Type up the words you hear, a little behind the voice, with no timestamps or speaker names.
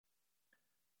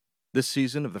This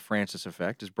season of The Francis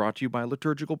Effect is brought to you by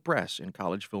Liturgical Press in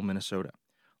Collegeville, Minnesota.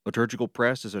 Liturgical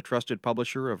Press is a trusted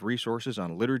publisher of resources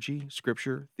on liturgy,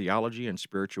 scripture, theology, and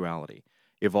spirituality,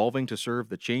 evolving to serve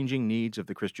the changing needs of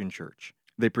the Christian church.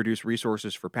 They produce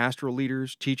resources for pastoral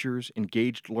leaders, teachers,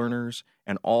 engaged learners,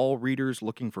 and all readers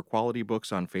looking for quality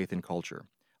books on faith and culture.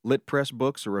 Lit Press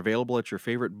books are available at your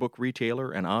favorite book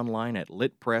retailer and online at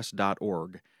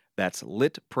litpress.org. That's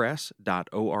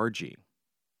litpress.org.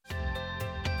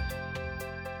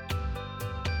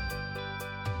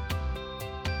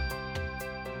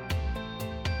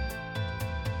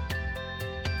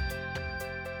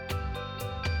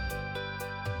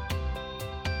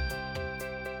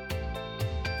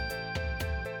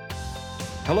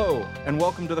 Hello, and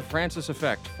welcome to The Francis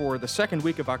Effect for the second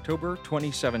week of October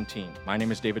 2017. My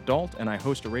name is David Dalt, and I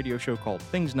host a radio show called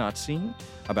Things Not Seen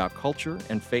about culture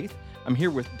and faith. I'm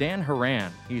here with Dan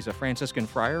Horan. He's a Franciscan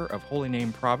friar of Holy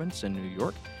Name Province in New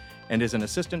York and is an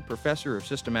assistant professor of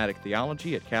systematic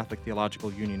theology at Catholic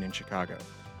Theological Union in Chicago.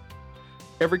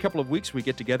 Every couple of weeks, we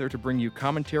get together to bring you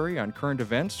commentary on current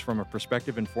events from a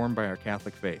perspective informed by our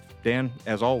Catholic faith. Dan,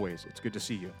 as always, it's good to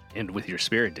see you. And with your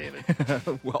spirit, David.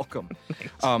 Welcome.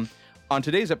 On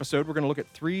today's episode, we're going to look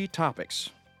at three topics.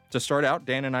 To start out,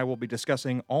 Dan and I will be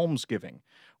discussing almsgiving,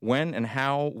 when and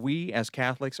how we as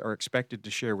Catholics are expected to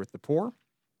share with the poor.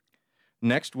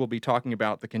 Next, we'll be talking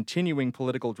about the continuing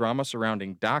political drama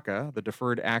surrounding DACA, the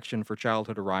Deferred Action for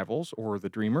Childhood Arrivals, or the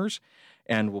Dreamers,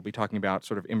 and we'll be talking about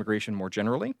sort of immigration more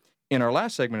generally. In our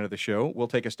last segment of the show, we'll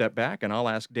take a step back, and I'll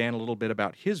ask Dan a little bit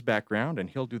about his background, and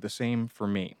he'll do the same for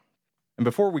me. And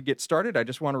before we get started, I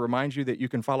just want to remind you that you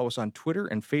can follow us on Twitter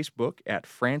and Facebook at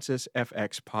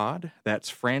FrancisFXPod. That's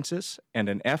Francis and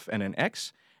an F and an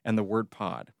X and the word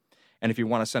pod. And if you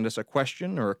want to send us a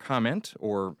question or a comment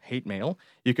or hate mail,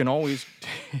 you can always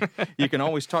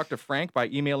talk to Frank by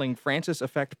emailing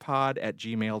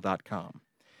franciseffectpod@gmail.com.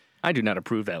 I do not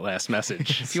approve that last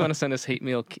message. If you want to send us hate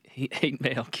mail,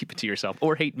 keep it to yourself,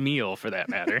 or hate meal for that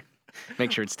matter.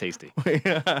 Make sure it's tasty.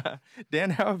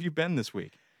 Dan, how have you been this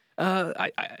week?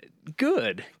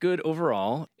 Good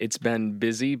overall. It's been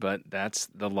busy, but that's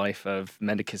the life of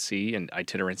mendicancy and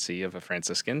itinerancy of a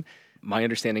Franciscan. My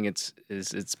understanding it's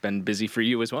been busy for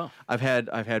you as well. I've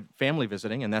had family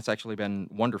visiting, and that's actually been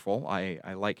wonderful.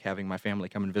 I like having my family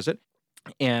come and visit,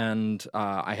 and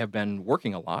I have been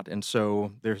working a lot, and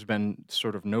so there's been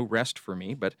sort of no rest for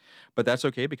me. But that's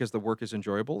okay because the work is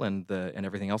enjoyable and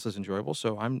everything else is enjoyable.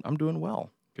 So I'm doing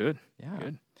well. Good. Yeah.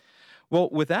 Good. Well,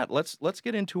 with that, let's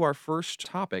get into our first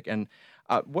topic. And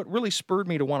what really spurred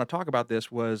me to want to talk about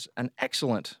this was an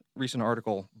excellent recent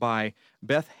article by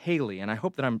Beth Haley, and I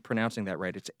hope that I'm pronouncing that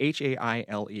right. It's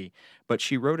Haile, but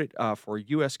she wrote it for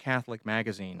U.S. Catholic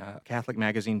Magazine, a Catholic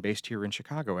magazine based here in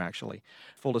Chicago, actually.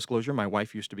 Full disclosure, my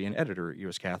wife used to be an editor at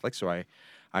U.S. Catholic, so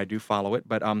I do follow it.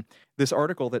 But this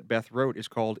article that Beth wrote is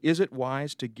called, "Is It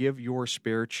Wise to Give Your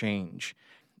Spare Change?"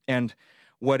 And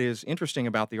what is interesting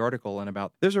about the article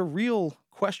there's a real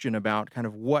question about kind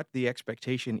of what the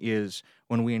expectation is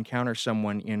when we encounter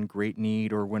someone in great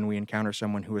need or when we encounter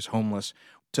someone who is homeless.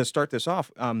 To start this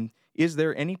off, is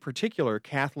there any particular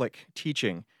Catholic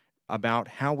teaching about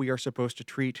how we are supposed to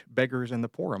treat beggars and the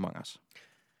poor among us?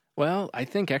 Well, I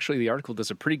think actually the article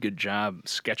does a pretty good job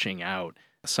sketching out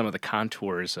some of the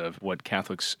contours of what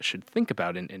Catholics should think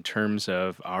about in terms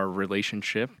of our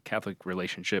Catholic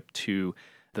relationship to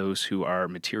those who are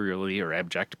materially or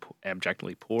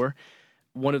abjectly poor.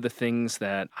 One of the things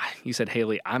that you said,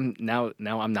 Haley, I'm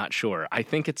not sure. I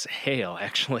think it's Hale,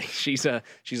 actually. She's a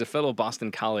fellow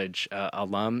Boston College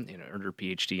alum, earned her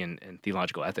PhD in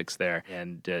theological ethics there,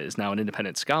 and is now an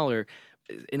independent scholar.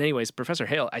 In any ways, Professor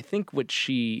Hale, I think what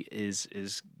she is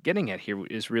getting at here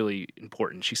is really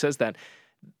important. She says that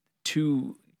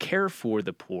to care for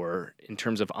the poor in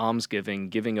terms of almsgiving,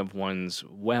 giving of one's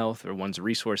wealth or one's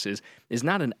resources is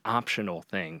not an optional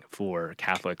thing for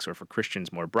Catholics or for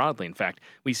Christians more broadly. In fact,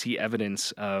 we see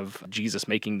evidence of Jesus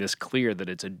making this clear that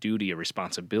it's a duty, a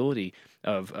responsibility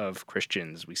of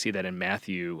Christians. We see that in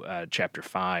Matthew chapter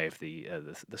 5,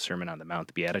 the Sermon on the Mount,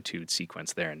 the Beatitudes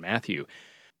sequence there in Matthew.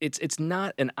 It's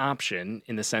not an option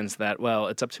in the sense that, well,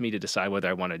 it's up to me to decide whether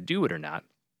I want to do it or not.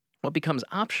 What becomes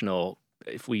optional,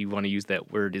 if we want to use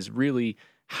that word, is really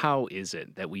how is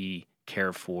it that we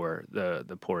care for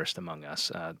the poorest among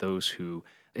us, those who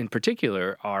in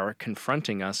particular are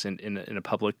confronting us in a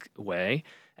public way,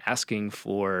 asking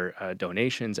for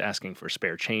donations, asking for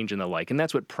spare change and the like. And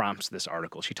that's what prompts this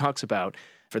article. She talks about,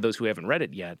 for those who haven't read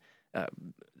it yet,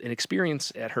 an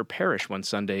experience at her parish one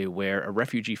Sunday where a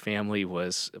refugee family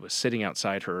was sitting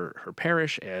outside her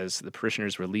parish as the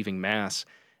parishioners were leaving Mass,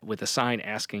 with a sign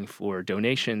asking for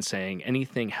donations saying,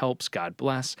 anything helps, God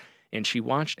bless. And she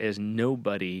watched as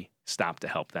nobody stopped to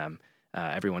help them.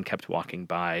 Everyone kept walking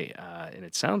by, and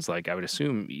it sounds like, I would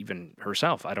assume, even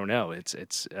herself. I don't know.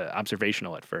 It's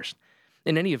observational at first.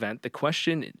 In any event, the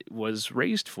question was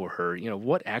raised for her,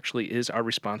 what actually is our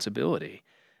responsibility?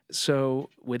 So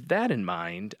with that in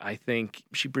mind, I think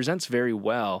she presents very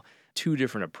well two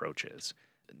different approaches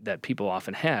that people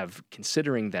often have,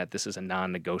 considering that this is a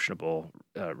non-negotiable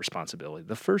responsibility.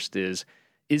 The first is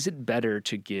it better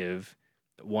to give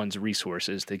one's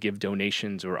resources, to give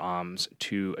donations or alms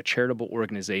to a charitable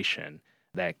organization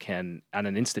that can, on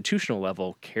an institutional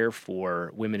level, care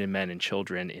for women and men and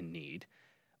children in need?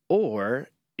 Or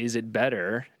is it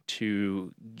better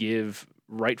to give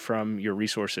right from your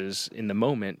resources in the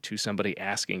moment to somebody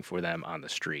asking for them on the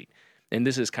street? And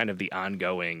this is kind of the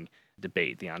ongoing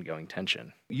debate, the ongoing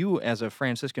tension. You, as a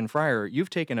Franciscan friar, you've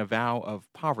taken a vow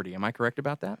of poverty. Am I correct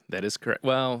about that? That is correct.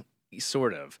 Well,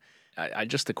 sort of. I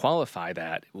just to qualify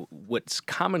that, what's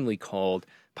commonly called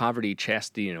poverty,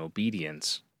 chastity, and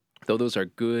obedience, though those are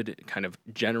good kind of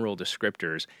general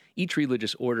descriptors, each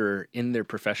religious order in their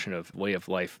profession of way of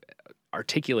life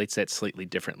articulates that slightly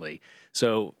differently.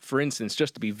 So, for instance,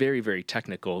 just to be very, very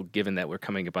technical, given that we're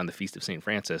coming up on the Feast of St.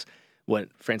 Francis, what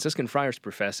Franciscan friars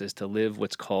profess is to live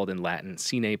what's called in Latin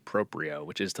sine proprio,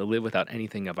 which is to live without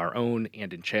anything of our own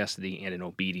and in chastity and in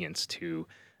obedience to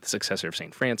the successor of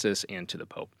St. Francis and to the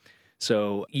Pope.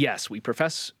 So, yes, we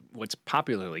profess what's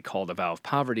popularly called a vow of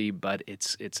poverty, but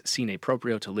it's sine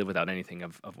proprio, to live without anything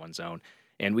of one's own.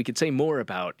 And we could say more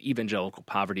about evangelical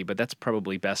poverty, but that's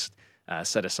probably best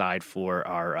set aside for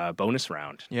our bonus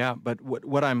round. Yeah, but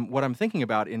what I'm thinking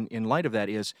about in light of that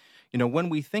is, when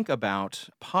we think about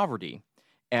poverty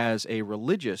as a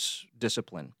religious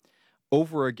discipline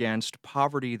over against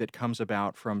poverty that comes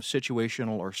about from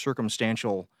situational or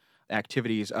circumstantial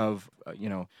activities of,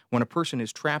 when a person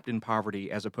is trapped in poverty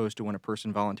as opposed to when a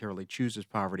person voluntarily chooses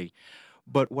poverty.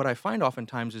 But what I find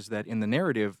oftentimes is that in the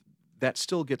narrative, that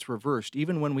still gets reversed,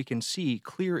 even when we can see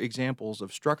clear examples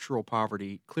of structural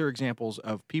poverty, clear examples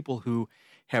of people who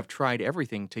have tried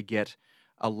everything to get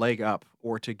a leg up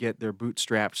or to get their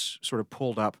bootstraps sort of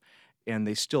pulled up, and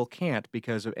they still can't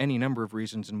because of any number of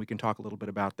reasons, and we can talk a little bit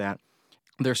about that.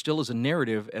 There still is a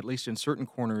narrative, at least in certain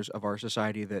corners of our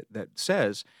society, that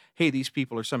says, hey, these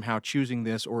people are somehow choosing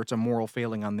this, or it's a moral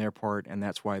failing on their part, and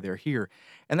that's why they're here.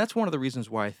 And that's one of the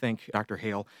reasons why I think Dr.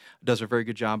 Hale does a very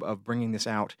good job of bringing this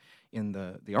out in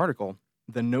the article,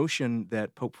 the notion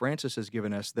that Pope Francis has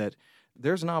given us that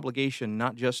there's an obligation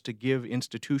not just to give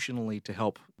institutionally to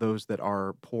help those that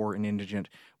are poor and indigent,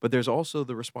 but there's also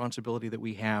the responsibility that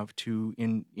we have to,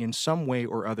 in some way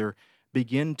or other,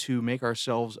 begin to make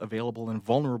ourselves available and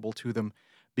vulnerable to them,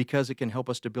 because it can help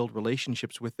us to build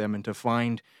relationships with them and to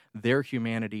find their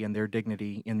humanity and their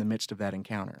dignity in the midst of that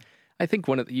encounter. I think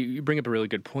you bring up a really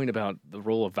good point about the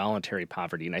role of voluntary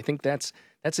poverty, and I think that's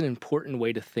an important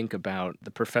way to think about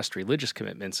the professed religious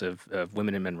commitments of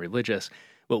women and men religious.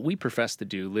 What we profess to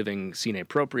do, living sine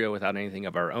proprio, without anything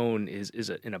of our own, is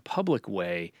in a public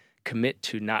way commit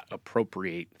to not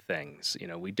appropriate things.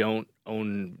 We don't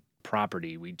own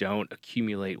property, we don't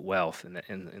accumulate wealth,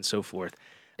 and so forth.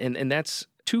 And that's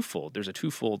twofold. There's a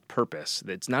twofold purpose.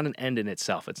 It's not an end in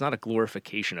itself. It's not a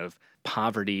glorification of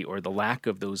poverty or the lack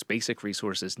of those basic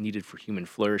resources needed for human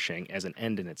flourishing as an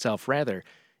end in itself. Rather,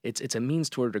 it's a means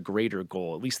toward a greater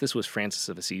goal. At least this was Francis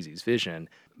of Assisi's vision,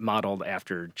 modeled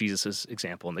after Jesus'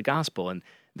 example in the gospel. And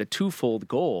the twofold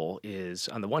goal is,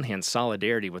 on the one hand,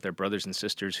 solidarity with our brothers and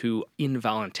sisters who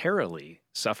involuntarily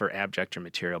suffer abject or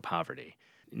material poverty.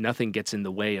 Nothing gets in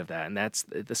the way of that. And that's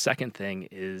the second thing,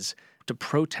 is to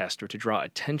protest or to draw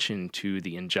attention to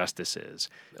the injustices.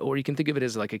 Or you can think of it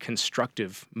as like a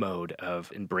constructive mode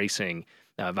of embracing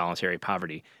voluntary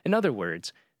poverty. In other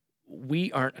words,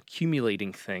 we aren't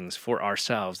accumulating things for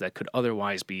ourselves that could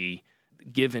otherwise be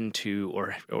given to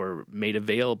or made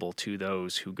available to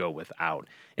those who go without.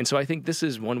 And so I think this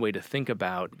is one way to think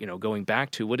about, going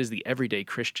back to what is the everyday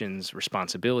Christian's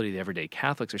responsibility, the everyday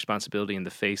Catholic's responsibility in the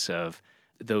face of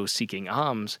those seeking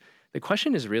alms. The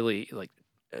question is really,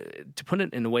 to put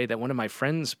it in a way that one of my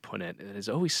friends put it, it has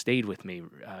always stayed with me.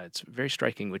 It's very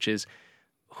striking, which is,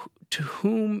 to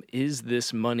whom is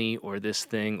this money or this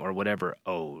thing or whatever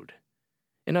owed?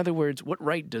 In other words, what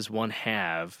right does one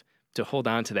have to hold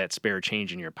on to that spare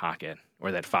change in your pocket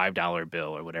or that $5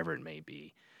 bill or whatever it may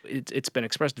be? It's been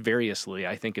expressed variously,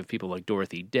 I think, of people like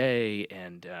Dorothy Day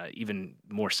and even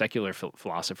more secular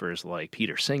philosophers like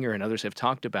Peter Singer and others have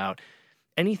talked about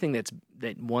anything that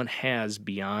one has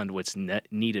beyond what's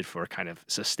needed for kind of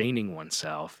sustaining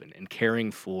oneself and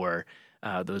caring for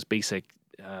those basic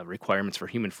requirements for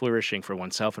human flourishing for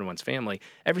oneself and one's family,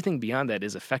 everything beyond that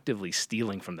is effectively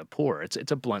stealing from the poor.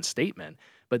 It's a blunt statement,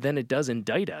 but then it does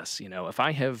indict us. If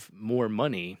I have more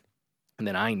money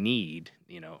than I need,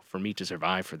 for me to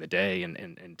survive for the day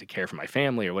and to care for my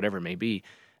family or whatever it may be,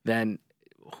 then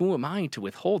who am I to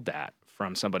withhold that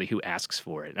from somebody who asks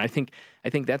for it? And I think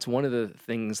that's one of the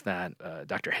things that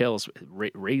Dr. Hale's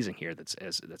raising here. That's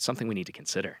something we need to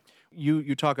consider.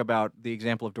 You talk about the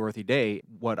example of Dorothy Day.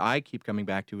 What I keep coming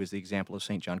back to is the example of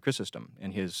St. John Chrysostom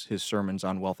and his sermons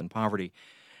on wealth and poverty.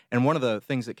 And one of the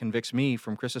things that convicts me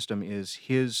from Chrysostom is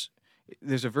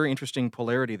there's a very interesting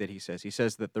polarity that he says. He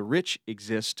says that the rich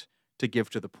exist to give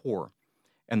to the poor,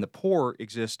 and the poor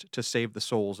exist to save the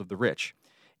souls of the rich.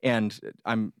 And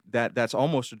that's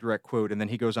almost a direct quote, and then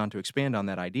he goes on to expand on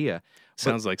that idea.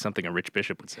 Sounds like something a rich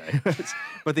bishop would say.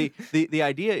 But the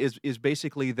idea is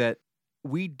basically that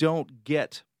we don't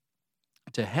get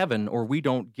to heaven, or we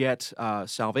don't get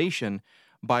salvation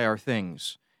by our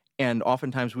things. And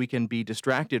oftentimes we can be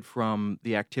distracted from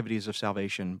the activities of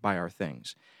salvation by our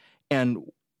things.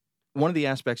 And one of the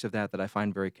aspects of that I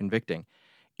find very convicting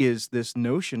is this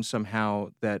notion somehow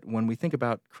that when we think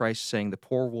about Christ saying the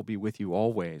poor will be with you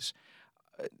always,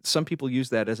 some people use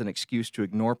that as an excuse to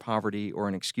ignore poverty or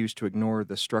an excuse to ignore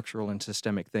the structural and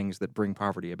systemic things that bring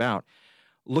poverty about.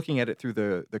 Looking at it through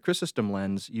the Chrysostom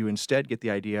lens, you instead get the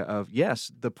idea of,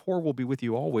 yes, the poor will be with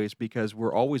you always because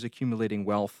we're always accumulating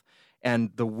wealth,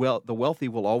 and the wealthy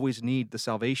will always need the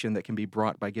salvation that can be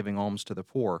brought by giving alms to the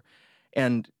poor.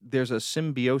 And there's a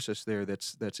symbiosis there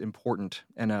that's important,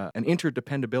 and an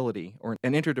interdependability or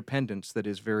an interdependence that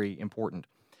is very important.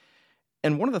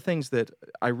 And one of the things that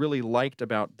I really liked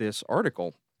about this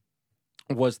article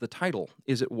was the title,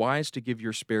 Is It Wise to Give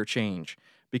Your Spare Change?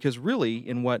 Because really,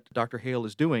 in what Dr. Hale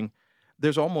is doing,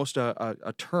 there's almost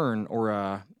a turn or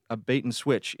a bait and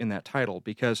switch in that title,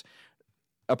 because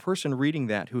a person reading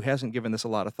that who hasn't given this a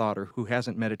lot of thought or who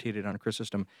hasn't meditated on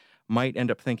Chrysostom might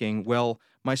end up thinking, well,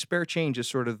 my spare change is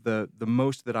sort of the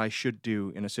most that I should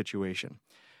do in a situation.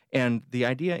 And the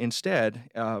idea instead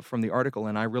from the article,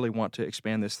 and I really want to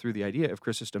expand this through the idea of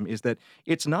Chrysostom, is that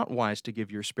it's not wise to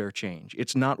give your spare change.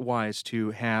 It's not wise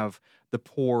to have the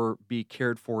poor be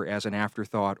cared for as an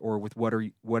afterthought or with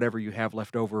whatever you have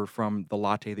left over from the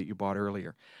latte that you bought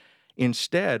earlier.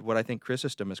 Instead, what I think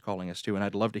Chrysostom is calling us to, and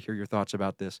I'd love to hear your thoughts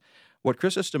about this, what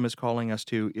Chrysostom is calling us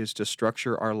to is to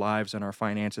structure our lives and our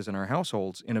finances and our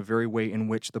households in a very way in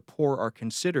which the poor are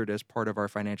considered as part of our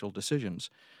financial decisions,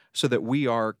 so that we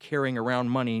are carrying around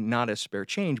money not as spare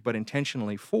change, but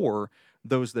intentionally for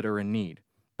those that are in need.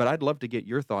 But I'd love to get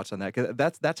your thoughts on that,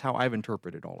 because that's how I've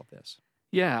interpreted all of this.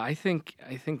 Yeah, I think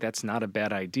that's not a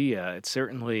bad idea. It's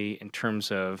certainly, in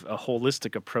terms of a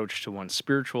holistic approach to one's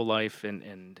spiritual life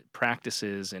and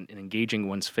practices and engaging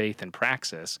one's faith and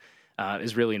praxis,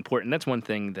 is really important. That's one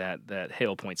thing that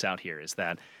Hale points out here, is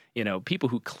that people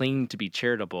who claim to be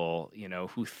charitable,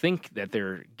 who think that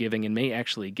they're giving and may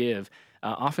actually give,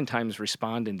 oftentimes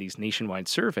respond in these nationwide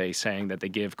surveys saying that they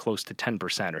give close to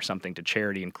 10% or something to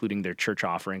charity, including their church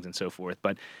offerings and so forth.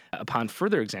 But upon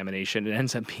further examination, it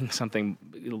ends up being something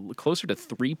closer to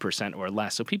 3% or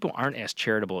less. So people aren't as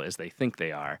charitable as they think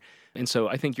they are. And so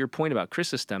I think your point about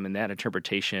Chrysostom and that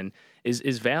interpretation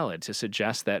is valid, to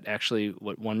suggest that actually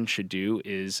what one should do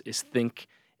is think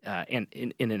and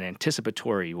in an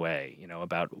anticipatory way,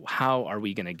 about how are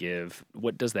we going to give,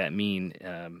 what does that mean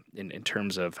in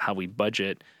terms of how we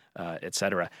budget, et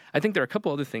cetera. I think there are a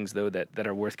couple other things, though, that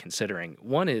are worth considering.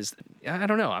 One is, I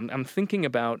don't know, I'm thinking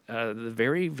about the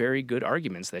very, very good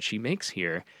arguments that she makes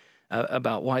here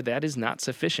about why that is not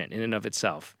sufficient in and of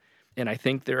itself. And I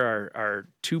think there are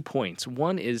 2 points.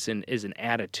 One is an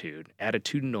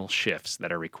attitudinal shifts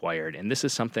that are required. And this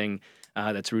is something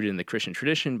that's rooted in the Christian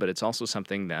tradition, but it's also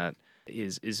something that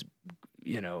is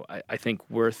I think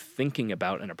worth thinking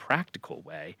about in a practical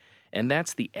way. And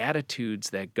that's the attitudes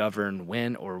that govern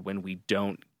when we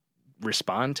don't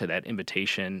respond to that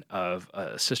invitation of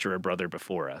a sister or brother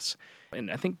before us. And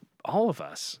I think all of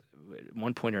us, at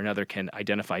one point or another, can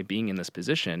identify being in this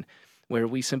position where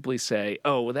we simply say,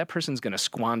 oh, well, that person's going to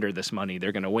squander this money.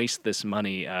 They're going to waste this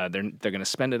money. They're going to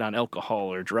spend it on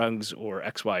alcohol or drugs or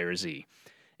X, Y, or Z.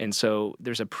 And so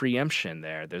there's a preemption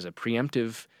there. There's a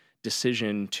preemptive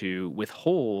decision to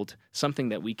withhold something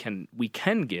that we can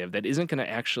give that isn't going to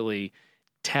actually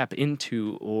tap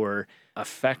into or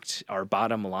affect our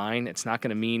bottom line. It's not going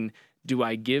to mean, do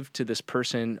I give to this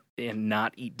person and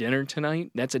not eat dinner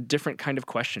tonight? That's a different kind of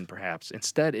question, perhaps.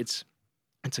 Instead, it's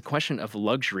a question of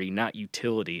luxury, not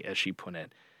utility, as she put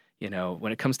it.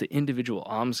 When it comes to individual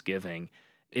almsgiving,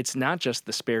 it's not just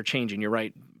the spare change. And you're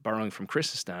right, borrowing from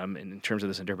Chrysostom in terms of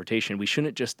this interpretation, we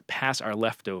shouldn't just pass our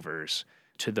leftovers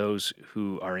to those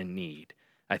who are in need.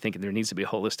 I think there needs to be a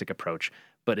holistic approach.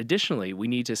 But additionally, we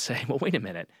need to say, well, wait a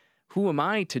minute. Who am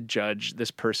I to judge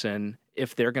this person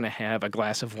if they're going to have a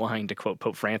glass of wine, to quote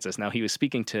Pope Francis? Now, he was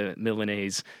speaking to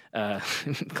Milanese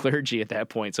clergy at that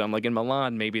point. So I'm like, in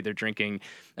Milan, maybe they're drinking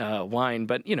wine.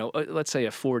 But, let's say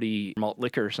a 40 malt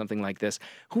liquor or something like this.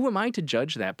 Who am I to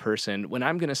judge that person when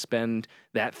I'm going to spend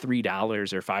that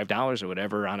 $3 or $5 or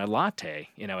whatever on a latte,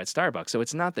 at Starbucks? So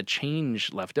it's not the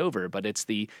change left over, but it's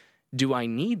do I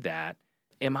need that?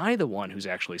 Am I the one who's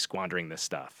actually squandering this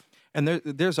stuff? And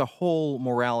there's a whole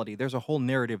morality, there's a whole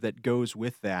narrative that goes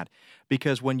with that.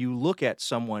 Because when you look at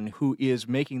someone who is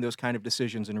making those kind of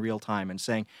decisions in real time and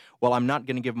saying, well, I'm not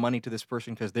going to give money to this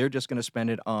person because they're just going to spend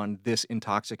it on this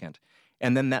intoxicant.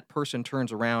 And then that person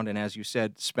turns around and, as you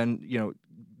said,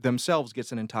 themselves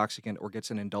gets an intoxicant or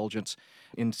gets an indulgence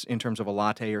in terms of a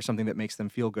latte or something that makes them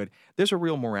feel good. There's a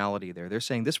real morality there. They're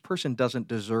saying this person doesn't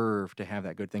deserve to have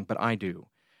that good thing, but I do.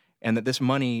 And that this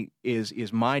money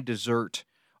is my dessert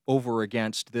over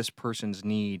against this person's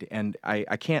need. And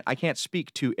I can't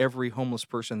speak to every homeless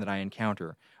person that I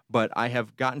encounter, but I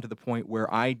have gotten to the point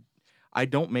where I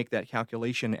don't make that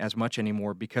calculation as much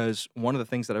anymore, because one of the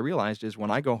things that I realized is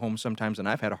when I go home sometimes and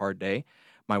I've had a hard day,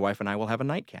 my wife and I will have a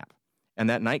nightcap. And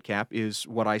that nightcap is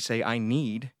what I say I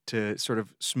need to sort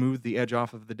of smooth the edge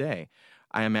off of the day.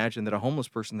 I imagine that a homeless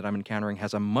person that I'm encountering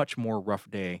has a much more rough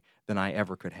day than I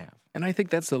ever could have. And I think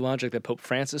that's the logic that Pope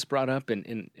Francis brought up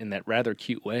in that rather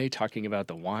cute way, talking about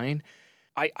the wine.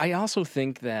 I also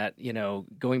think that,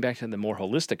 going back to the more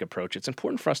holistic approach, it's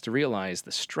important for us to realize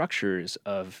the structures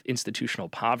of institutional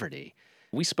poverty.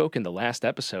 We spoke in the last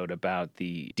episode about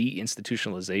the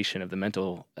deinstitutionalization of the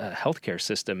mental health care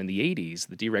system in the 80s,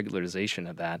 the deregularization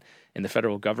of that, and the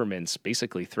federal government's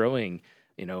basically throwing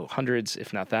hundreds,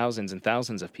 if not thousands and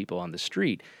thousands of people on the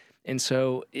street. And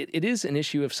so it is an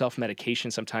issue of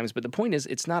self-medication sometimes, but the point is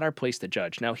it's not our place to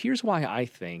judge. Now, here's why I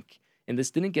think, and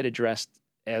this didn't get addressed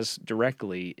as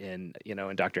directly in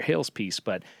Dr. Hale's piece,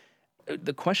 but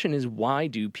the question is, why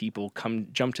do people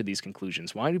jump to these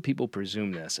conclusions? Why do people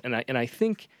presume this? And I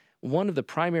think one of the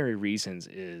primary reasons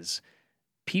is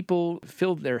people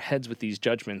fill their heads with these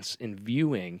judgments in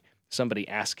viewing somebody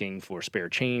asking for spare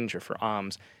change or for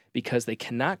alms, because they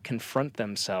cannot confront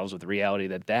themselves with the reality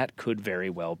that could very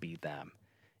well be them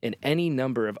in any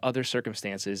number of other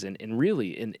circumstances. And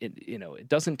really, it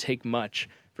doesn't take much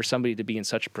for somebody to be in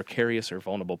such a precarious or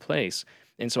vulnerable place.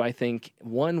 And so I think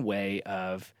one way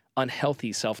of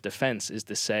unhealthy self-defense is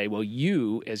to say, well,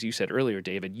 you, as you said earlier,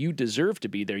 David, you deserve to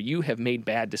be there. You have made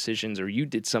bad decisions, or you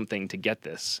did something to get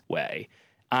this way.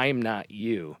 I'm not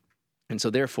you. And so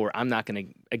therefore, I'm not going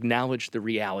to acknowledge the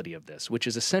reality of this, which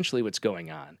is essentially what's going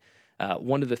on.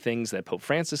 One of the things that Pope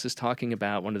Francis is talking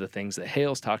about, one of the things that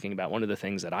Hale's talking about, one of the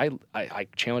things that I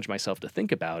challenge myself to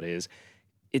think about is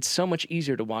it's so much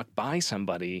easier to walk by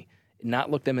somebody,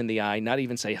 not look them in the eye, not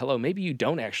even say hello. Maybe you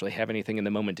don't actually have anything in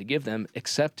the moment to give them,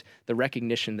 except the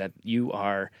recognition that you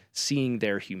are seeing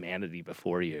their humanity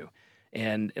before you.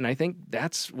 And I think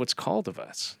that's what's called of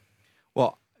us.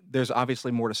 Well, there's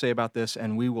obviously more to say about this,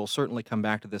 and we will certainly come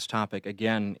back to this topic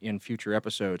again in future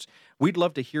episodes. We'd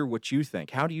love to hear what you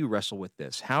think. How do you wrestle with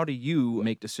this? How do you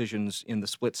make decisions in the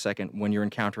split second when you're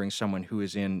encountering someone who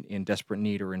is in desperate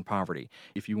need or in poverty?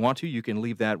 If you want to, you can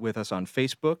leave that with us on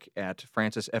Facebook at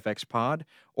FrancisFXPod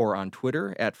or on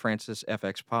Twitter at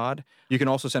FrancisFXPod. You can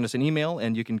also send us an email,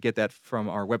 and you can get that from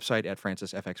our website at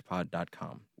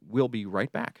francisfxpod.com. We'll be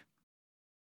right back.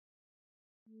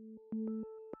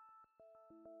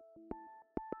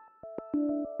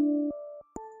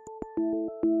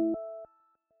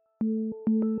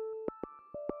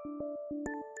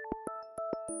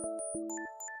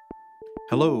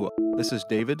 Hello, this is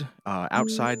David,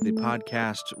 outside the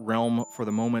podcast realm for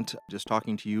the moment, just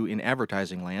talking to you in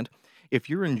advertising land. If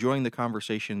you're enjoying the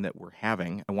conversation that we're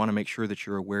having, I want to make sure that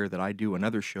you're aware that I do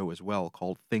another show as well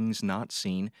called Things Not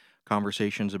Seen,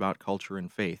 Conversations about Culture and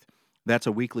Faith. That's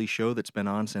a weekly show that's been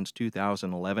on since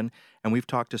 2011, and we've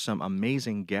talked to some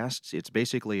amazing guests. It's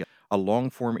basically a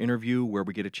long-form interview where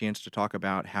we get a chance to talk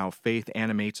about how faith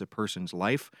animates a person's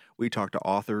life. We talk to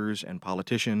authors and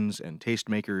politicians and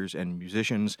tastemakers and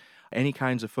musicians, any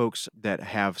kinds of folks that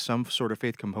have some sort of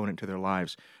faith component to their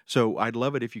lives. So I'd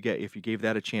love it if you gave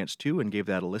that a chance too and gave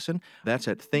that a listen. That's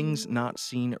at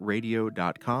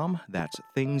thingsnotseenradio.com. That's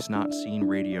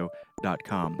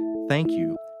thingsnotseenradio.com. Thank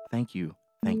you. Thank you.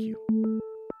 Thank you.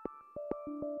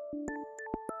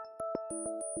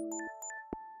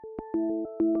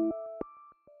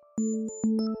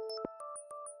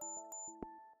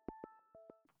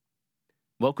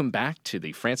 Welcome back to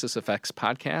the Francis Effects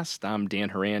podcast. I'm Dan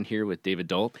Horan here with David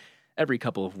Dolt. Every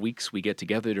couple of weeks, we get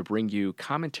together to bring you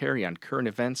commentary on current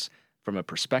events from a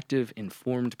perspective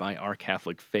informed by our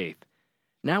Catholic faith.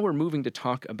 Now we're moving to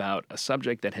talk about a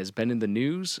subject that has been in the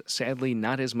news, sadly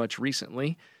not as much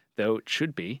recently, though it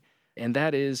should be, and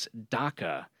that is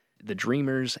DACA, the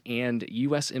Dreamers, and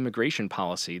U.S. immigration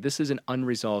policy. This is an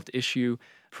unresolved issue.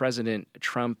 President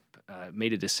Trump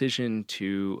made a decision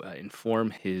to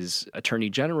inform his attorney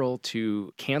general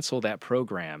to cancel that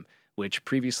program, which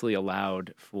previously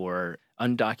allowed for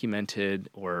undocumented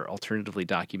or alternatively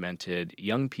documented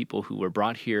young people who were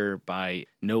brought here by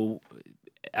no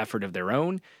effort of their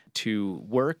own to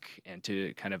work and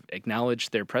to kind of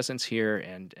acknowledge their presence here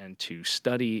and to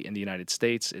study in the United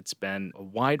States. It's been a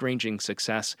wide-ranging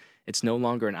success. It's no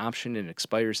longer an option and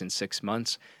expires in 6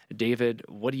 months. David,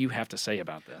 what do you have to say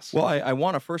about this? Well, I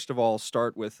want to first of all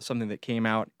start with something that came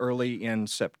out early in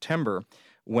September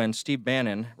when Steve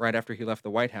Bannon, right after he left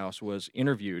the White House, was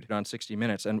interviewed on 60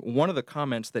 Minutes. And one of the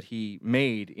comments that he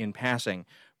made in passing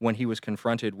when he was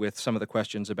confronted with some of the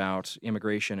questions about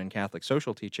immigration and Catholic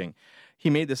social teaching,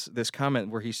 he made this comment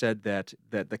where he said that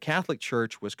the Catholic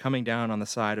Church was coming down on the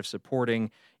side of supporting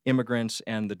immigrants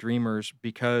and the Dreamers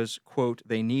because, quote,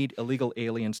 they need illegal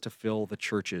aliens to fill the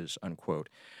churches, unquote.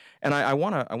 And I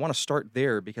want to start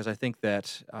there because I think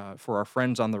that for our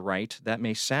friends on the right, that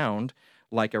may sound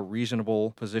like a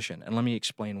reasonable position. And let me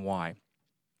explain why.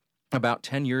 About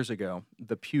 10 years ago,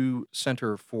 the Pew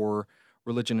Center for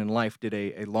Religion and Life did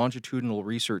a longitudinal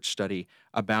research study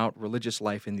about religious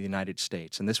life in the United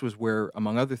States. And this was where,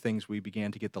 among other things, we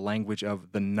began to get the language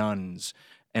of the nones,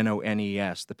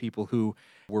 N-O-N-E-S, the people who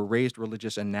were raised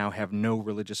religious and now have no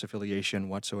religious affiliation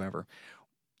whatsoever.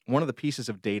 One of the pieces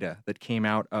of data that came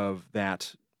out of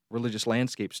that religious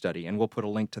landscape study, and we'll put a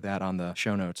link to that on the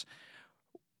show notes,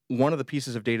 one of the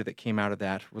pieces of data that came out of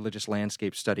that religious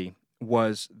landscape study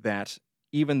was that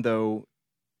even though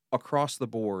across the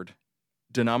board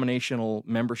denominational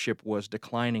membership was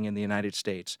declining in the United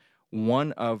States,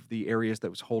 one of the areas that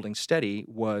was holding steady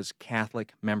was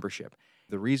Catholic membership.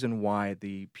 The reason why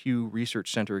the Pew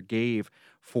Research Center gave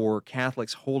for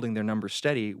Catholics holding their numbers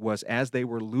steady was as they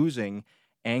were losing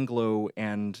Anglo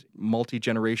and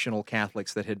multi-generational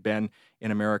Catholics that had been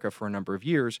in America for a number of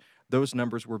years, those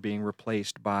numbers were being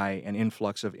replaced by an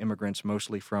influx of immigrants,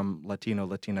 mostly from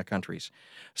Latina countries.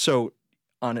 So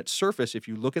on its surface, if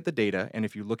you look at the data and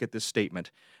if you look at this statement,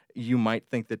 you might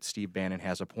think that Steve Bannon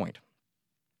has a point.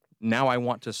 Now I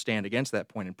want to stand against that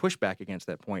point and push back against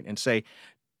that point and say,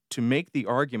 to make the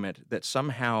argument that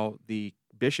somehow the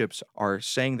bishops are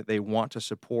saying that they want to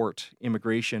support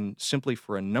immigration simply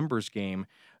for a numbers game,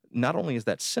 not only is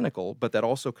that cynical, but that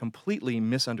also completely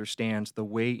misunderstands the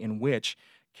way in which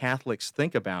Catholics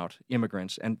think about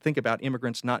immigrants and think about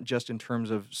immigrants not just in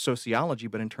terms of sociology,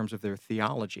 but in terms of their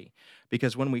theology.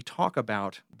 Because when we talk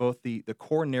about both the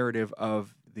core narrative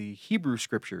of the Hebrew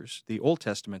Scriptures, the Old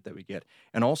Testament that we get,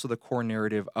 and also the core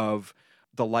narrative of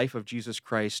the life of Jesus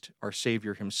Christ, our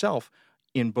Savior himself,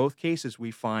 in both cases we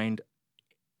find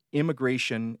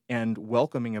immigration and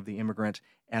welcoming of the immigrant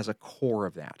as a core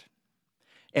of that.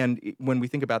 And when we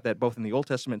think about that both in the Old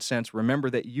Testament sense, remember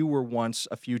that you were once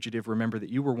a fugitive, remember that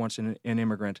you were once an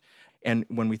immigrant, and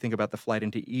when we think about the flight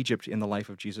into Egypt in the life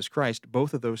of Jesus Christ,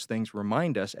 both of those things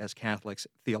remind us as Catholics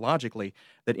theologically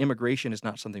that immigration is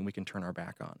not something we can turn our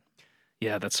back on.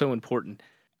 Yeah, that's so important.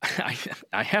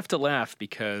 I have to laugh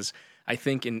because I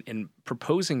think in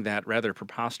proposing that rather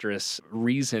preposterous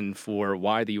reason for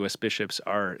why the U.S. bishops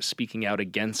are speaking out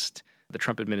against the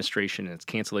Trump administration and its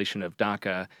cancellation of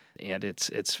DACA and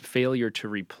its failure to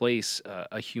replace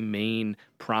a humane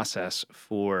process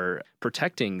for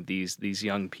protecting these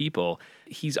young people,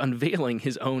 he's unveiling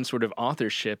his own sort of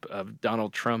authorship of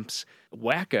Donald Trump's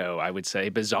wacko, I would say,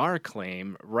 bizarre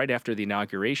claim right after the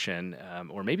inauguration,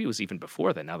 or maybe it was even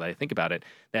before that, now that I think about it,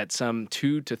 that some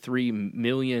 2 to 3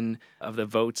 million of the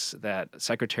votes that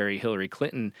Secretary Hillary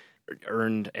Clinton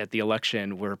earned at the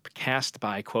election were cast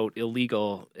by, quote,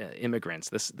 illegal immigrants.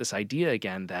 This idea,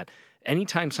 again, that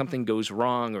anytime something goes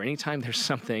wrong or anytime there's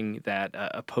something that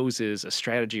opposes a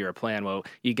strategy or a plan, well,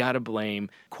 you got to blame,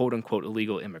 quote, unquote,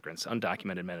 illegal immigrants,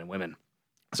 undocumented men and women.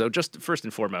 So just first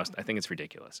and foremost, I think it's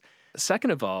ridiculous.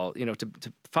 Second of all,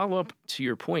 to follow up to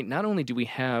your point, not only do we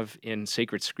have in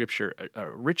sacred scripture a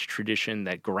rich tradition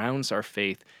that grounds our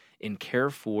faith in care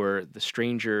for the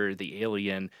stranger, the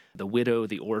alien, the widow,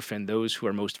 the orphan, those who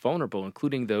are most vulnerable,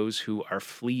 including those who are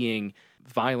fleeing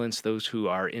violence, those who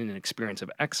are in an experience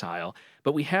of exile.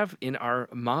 But we have in our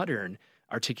modern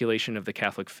articulation of the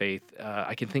Catholic faith,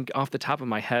 I can think off the top of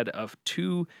my head of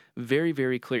two very,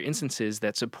 very clear instances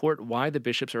that support why the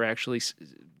bishops are actually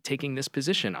taking this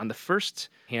position. On the first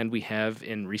hand, we have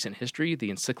in recent history the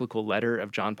encyclical letter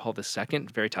of John Paul II,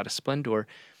 Veritatis Splendor,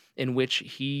 in which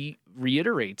he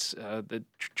reiterates the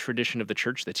tradition of the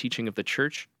church, the teaching of the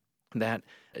church, that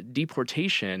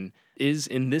deportation is,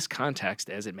 in this context,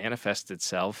 as it manifests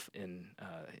itself in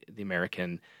the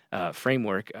American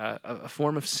framework, a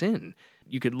form of sin.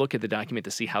 You could look at the document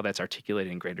to see how that's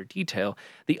articulated in greater detail.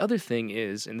 The other thing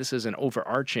is, and this is an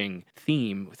overarching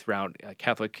theme throughout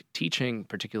Catholic teaching,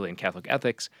 particularly in Catholic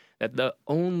ethics, that the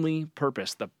only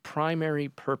purpose, the primary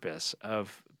purpose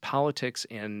of politics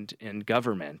and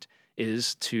government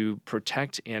is to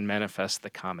protect and manifest the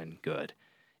common good.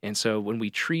 And so when we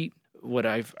treat what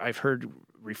I've heard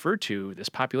referred to, this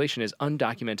population, as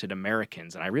undocumented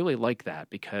Americans, and I really like that,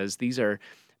 because these are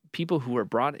people who were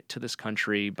brought to this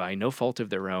country by no fault of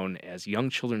their own as young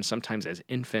children, sometimes as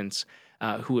infants,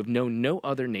 who have known no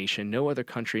other nation, no other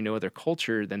country, no other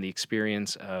culture than the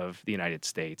experience of the United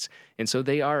States. And so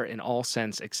they are, in all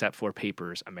sense, except for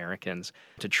papers, Americans.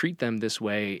 To treat them this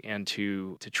way and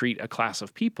to treat a class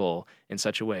of people in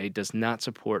such a way does not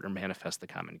support or manifest the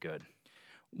common good.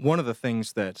 One of the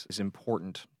things that is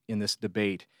important in this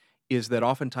debate is that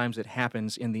oftentimes it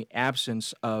happens in the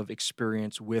absence of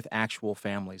experience with actual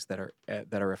families that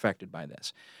are affected by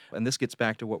this. And this gets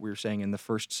back to what we were saying in the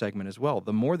first segment as well.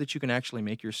 The more that you can actually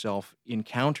make yourself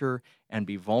encounter and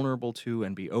be vulnerable to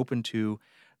and be open to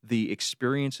the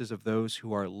experiences of those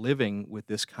who are living with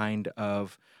this kind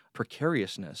of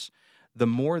precariousness, the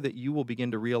more that you will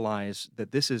begin to realize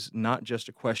that this is not just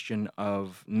a question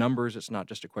of numbers, it's not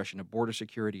just a question of border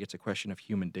security, it's a question of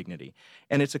human dignity.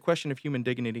 And it's a question of human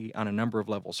dignity on a number of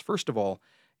levels. First of all,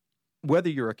 whether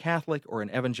you're a Catholic or an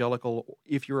evangelical,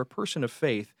 if you're a person of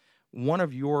faith, one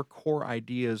of your core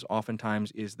ideas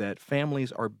oftentimes is that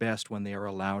families are best when they are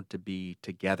allowed to be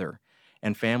together.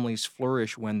 And families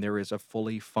flourish when there is a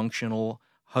fully functional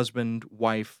husband,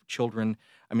 wife, children.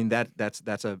 I mean,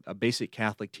 that's a basic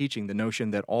Catholic teaching, the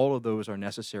notion that all of those are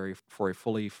necessary for a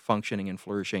fully functioning and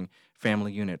flourishing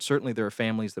family unit. Certainly there are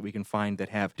families that we can find that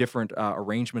have different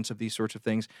arrangements of these sorts of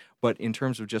things, but in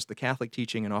terms of just the Catholic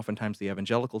teaching and oftentimes the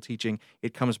evangelical teaching,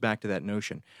 it comes back to that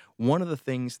notion. One of the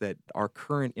things that our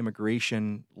current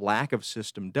immigration lack of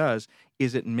system does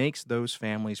is it makes those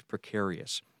families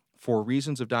precarious. For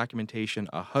reasons of documentation,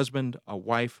 a husband, a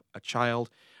wife, a child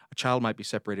might be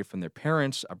separated from their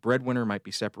parents, a breadwinner might be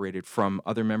separated from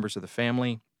other members of the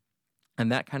family,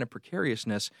 and that kind of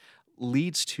precariousness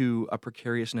leads to a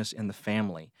precariousness in the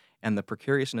family. And the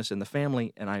precariousness in the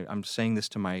family, and I'm saying this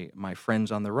to my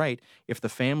friends on the right, if the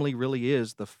family really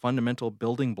is the fundamental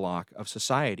building block of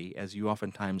society, as you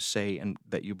oftentimes say and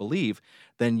that you believe,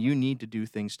 then you need to do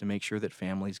things to make sure that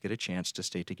families get a chance to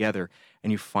stay together.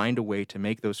 And you find a way to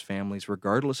make those families,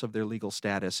 regardless of their legal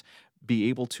status, be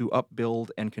able to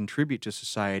upbuild and contribute to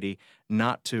society,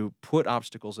 not to put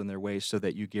obstacles in their way so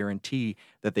that you guarantee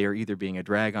that they are either being a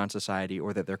drag on society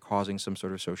or that they're causing some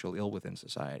sort of social ill within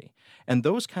society. And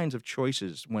those kinds of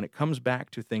choices, when it comes back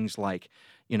to things like,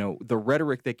 the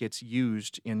rhetoric that gets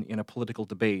used in a political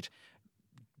debate,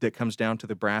 that comes down to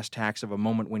the brass tacks of a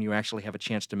moment when you actually have a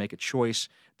chance to make a choice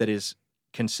that is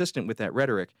consistent with that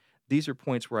rhetoric, these are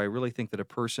points where I really think that a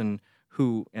person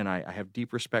who, and I have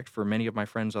deep respect for many of my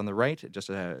friends on the right, just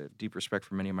a deep respect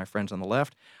for many of my friends on the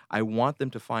left, I want them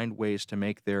to find ways to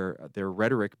make their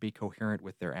rhetoric be coherent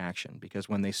with their action. Because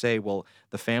when they say, well,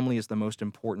 the family is the most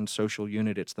important social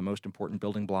unit, it's the most important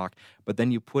building block, but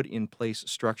then you put in place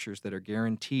structures that are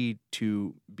guaranteed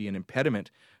to be an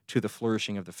impediment to the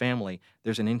flourishing of the family,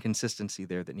 there's an inconsistency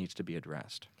there that needs to be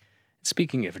addressed.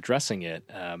 Speaking of addressing it,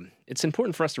 it's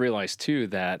important for us to realize, too,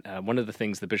 that one of the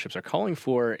things the bishops are calling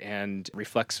for and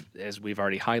reflects, as we've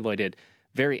already highlighted,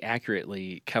 very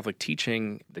accurately Catholic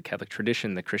teaching, the Catholic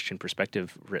tradition, the Christian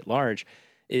perspective writ large,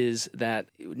 is that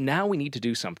now we need to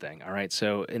do something, all right?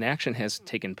 So an action has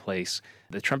taken place.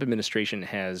 The Trump administration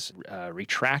has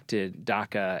retracted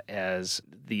DACA as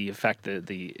the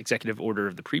executive order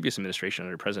of the previous administration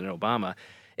under President Obama.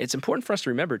 It's important for us to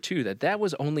remember, too, that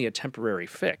was only a temporary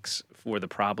fix for the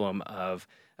problem of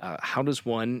how does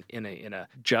one, in a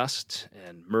just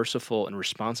and merciful and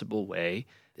responsible way,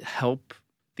 help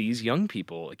these young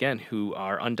people, again, who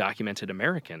are undocumented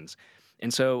Americans.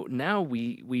 And so now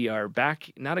we are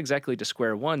back not exactly to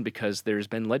square one, because there's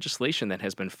been legislation that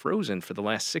has been frozen for the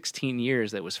last 16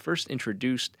 years that was first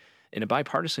introduced in a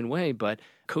bipartisan way, but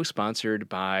co-sponsored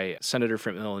by Senator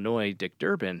from Illinois, Dick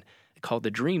Durbin, called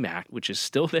the DREAM Act, which is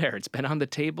still there. It's been on the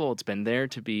table. It's been there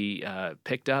to be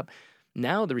picked up.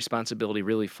 Now the responsibility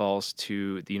really falls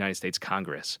to the United States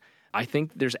Congress. I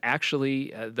think there's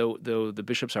actually, though the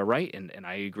bishops are right, and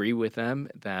I agree with them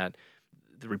that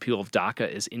the repeal of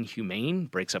DACA is inhumane,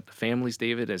 breaks up the families,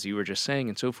 David, as you were just saying,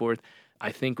 and so forth.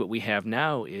 I think what we have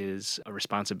now is a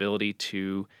responsibility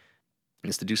to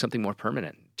do something more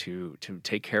permanent, to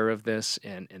take care of this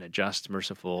in a just,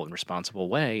 merciful, and responsible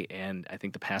way. And I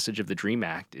think the passage of the DREAM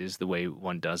Act is the way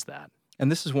one does that.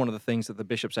 And this is one of the things that the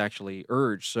bishops actually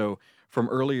urge. So, from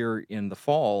earlier in the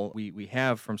fall, we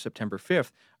have from September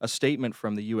 5th a statement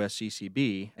from the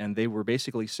USCCB, and they were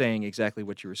basically saying exactly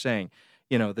what you were saying.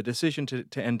 You know, the decision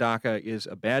to end DACA is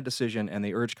a bad decision, and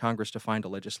they urge Congress to find a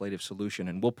legislative solution.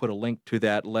 And we'll put a link to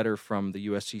that letter from the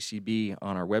USCCB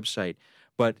on our website.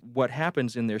 But what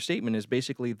happens in their statement is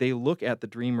basically they look at the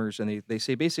dreamers and they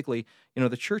say basically, you know,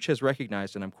 the church has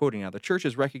recognized, and I'm quoting now, the church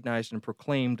has recognized and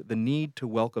proclaimed the need to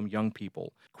welcome young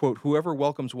people. Quote, whoever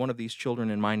welcomes one of these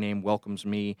children in my name welcomes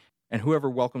me, and whoever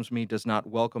welcomes me does not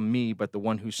welcome me, but the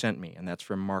one who sent me. And that's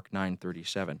from Mark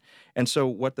 9:37. And so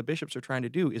what the bishops are trying to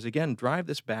do is, again, drive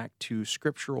this back to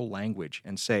scriptural language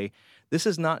and say, this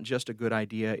is not just a good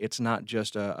idea. It's not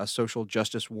just a social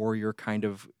justice warrior kind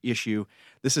of issue.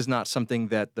 This is not something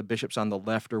that the bishops on the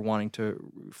left are wanting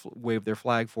to wave their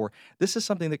flag for. This is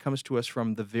something that comes to us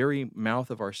from the very mouth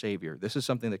of our Savior. This is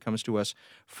something that comes to us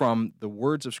from the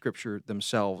words of Scripture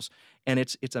themselves. And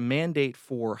it's a mandate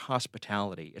for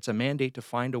hospitality. It's a mandate to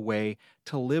find a way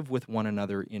to live with one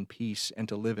another in peace and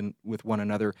to live with one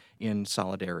another in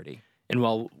solidarity. And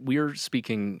while we're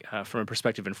speaking from a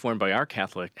perspective informed by our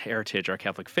Catholic heritage, our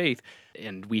Catholic faith,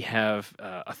 and we have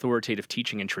authoritative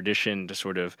teaching and tradition to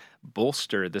sort of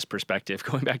bolster this perspective,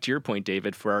 going back to your point,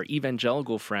 David, for our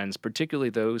evangelical friends, particularly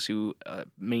those who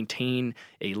maintain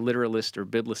a literalist or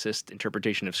biblicist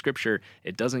interpretation of Scripture,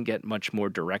 it doesn't get much more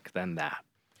direct than that.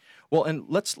 Well, and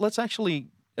let's actually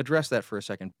address that for a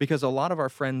second, because a lot of our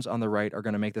friends on the right are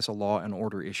going to make this a law and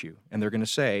order issue, and they're going to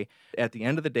say, at the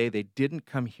end of the day, they didn't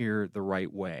come here the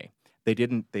right way. They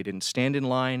didn't stand in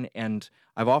line, and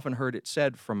I've often heard it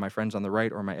said from my friends on the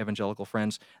right or my evangelical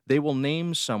friends, they will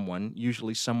name someone,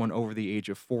 usually someone over the age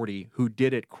of 40, who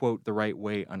did it, quote, the right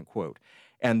way, unquote.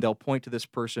 And they'll point to this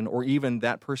person, or even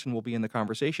that person will be in the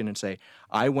conversation and say,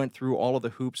 I went through all of the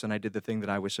hoops and I did the thing that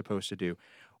I was supposed to do.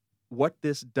 What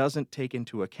this doesn't take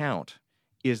into account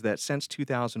is that since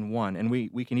 2001, and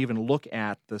we can even look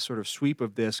at the sort of sweep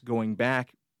of this going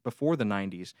back before the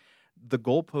 90s, the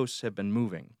goalposts have been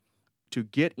moving. To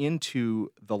get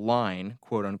into the line,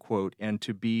 quote unquote, and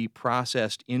to be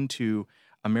processed into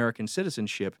American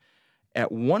citizenship, at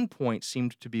one point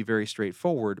seemed to be very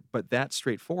straightforward, but that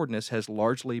straightforwardness has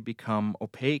largely become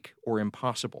opaque or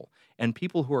impossible. And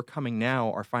people who are coming now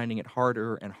are finding it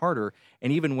harder and harder.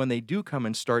 And even when they do come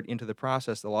and start into the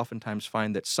process, they'll oftentimes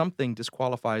find that something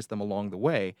disqualifies them along the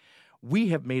way. We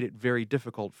have made it very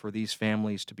difficult for these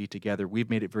families to be together. We've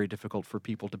made it very difficult for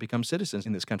people to become citizens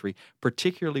in this country,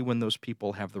 particularly when those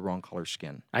people have the wrong color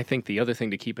skin. I think the other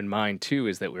thing to keep in mind, too,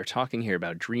 is that we're talking here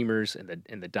about dreamers and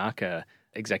the DACA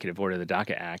executive order, the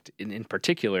DACA Act in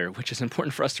particular, which is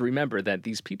important for us to remember that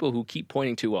these people who keep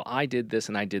pointing to, well, I did this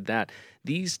and I did that,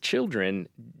 these children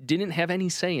didn't have any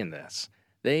say in this.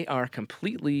 They are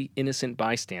completely innocent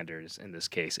bystanders in this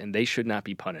case, and they should not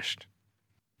be punished.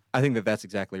 I think that that's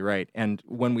exactly right. And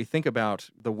when we think about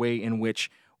the way in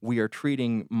which we are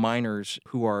treating minors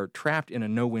who are trapped in a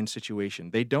no-win situation,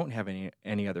 they don't have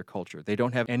any other culture. They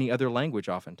don't have any other language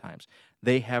oftentimes.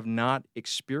 They have not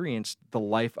experienced the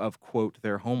life of, quote,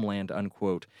 their homeland,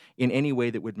 unquote, in any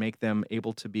way that would make them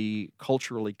able to be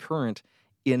culturally current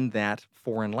in that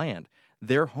foreign land.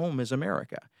 Their home is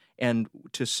America. And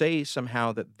to say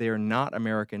somehow that they're not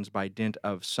Americans by dint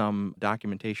of some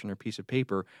documentation or piece of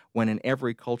paper, when in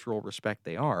every cultural respect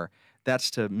they are, that's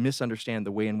to misunderstand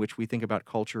the way in which we think about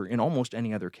culture in almost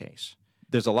any other case.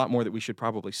 There's a lot more that we should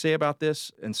probably say about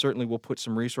this, and certainly we'll put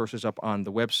some resources up on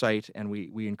the website, and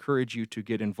we encourage you to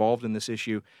get involved in this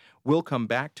issue. We'll come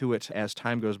back to it as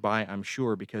time goes by, I'm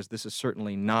sure, because this is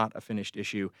certainly not a finished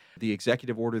issue. The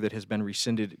executive order that has been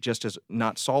rescinded just has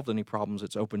not solved any problems.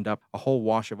 It's opened up a whole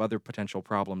wash of other potential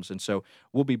problems, and so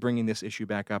we'll be bringing this issue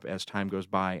back up as time goes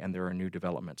by and there are new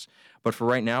developments. But for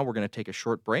right now, we're going to take a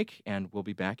short break, and we'll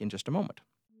be back in just a moment.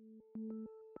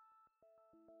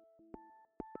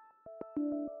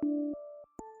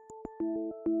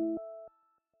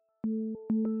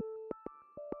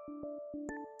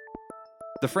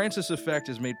 The Francis Effect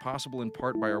is made possible in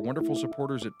part by our wonderful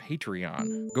supporters at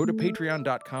Patreon. Go to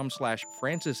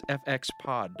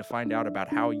patreon.com/FrancisFXPod to find out about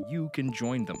how you can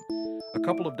join them. A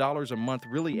couple of dollars a month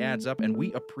really adds up, and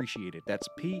we appreciate it. That's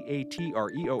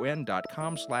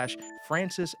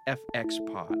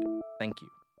patreon.com/FrancisFXPod. Thank you.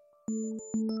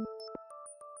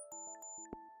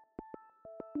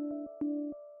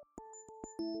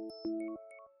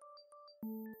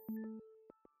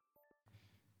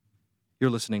 You're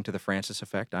listening to The Francis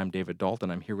Effect. I'm David Dalton.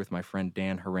 I'm here with my friend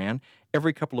Dan Horan.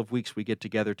 Every couple of weeks, we get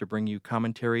together to bring you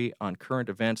commentary on current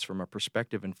events from a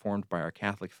perspective informed by our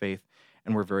Catholic faith,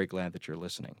 and we're very glad that you're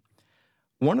listening.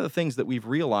 One of the things that we've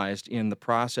realized in the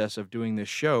process of doing this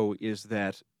show is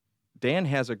that Dan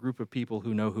has a group of people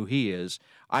who know who he is.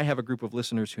 I have a group of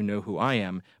listeners who know who I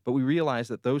am, but we realize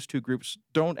that those two groups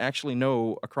don't actually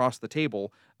know across the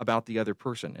table about the other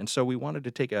person. And so we wanted to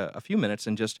take a few minutes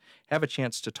and just have a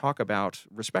chance to talk about,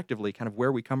 respectively, kind of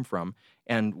where we come from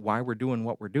and why we're doing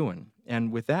what we're doing.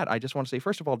 And with that, I just want to say,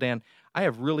 first of all, Dan, I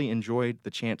have really enjoyed the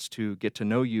chance to get to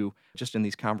know you just in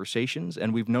these conversations,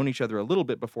 and we've known each other a little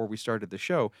bit before we started the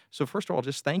show. So first of all,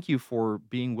 just thank you for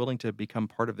being willing to become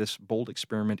part of this bold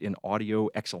experiment in audio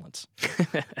excellence.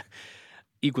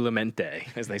 Igualmente,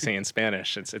 as they say in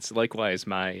Spanish. It's likewise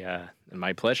my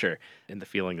pleasure, and the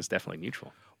feeling is definitely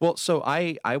mutual. Well, so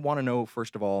I want to know,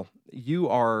 first of all,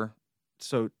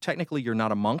 so technically you're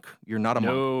not a monk. You're not a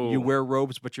monk. You wear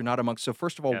robes, but you're not a monk. So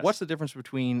first of all, What's the difference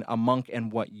between a monk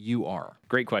and what you are?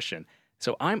 Great question.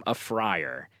 So I'm a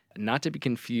friar, not to be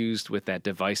confused with that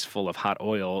device full of hot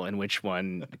oil in which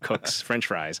one cooks French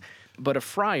fries. But a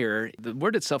friar, the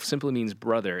word itself simply means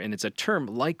brother, and it's a term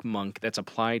like monk that's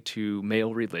applied to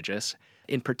male religious,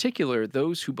 in particular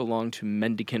those who belong to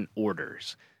mendicant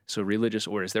orders. So religious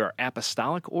orders. There are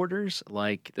apostolic orders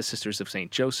like the Sisters of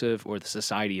St. Joseph or the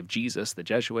Society of Jesus, the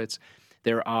Jesuits.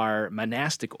 There are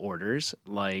monastic orders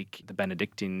like the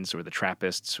Benedictines or the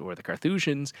Trappists or the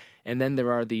Carthusians. And then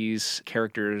there are these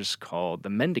characters called the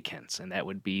mendicants, and that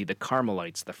would be the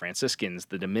Carmelites, the Franciscans,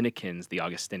 the Dominicans, the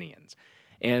Augustinians.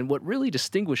 And what really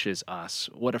distinguishes us,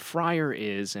 what a friar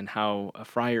is and how a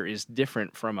friar is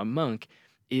different from a monk,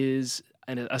 is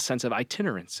a sense of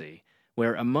itinerancy,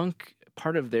 where a monk,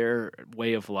 part of their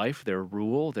way of life, their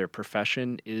rule, their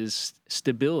profession is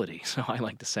stability. So I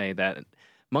like to say that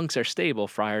monks are stable,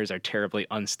 friars are terribly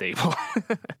unstable.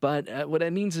 But what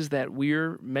that means is that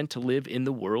we're meant to live in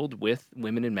the world with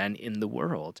women and men in the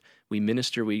world. We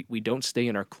minister, we don't stay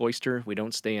in our cloister, we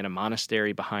don't stay in a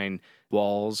monastery behind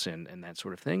walls and that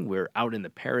sort of thing. We're out in the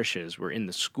parishes, we're in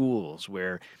the schools,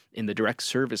 we're in the direct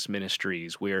service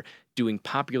ministries, we're doing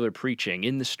popular preaching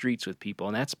in the streets with people,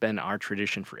 and that's been our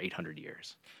tradition for 800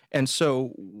 years. And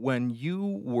so when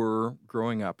you were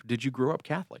growing up, did you grow up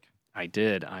Catholic? I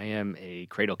did. I am a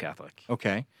cradle Catholic.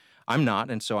 Okay. I'm not,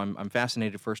 and so I'm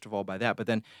fascinated, first of all, by that. But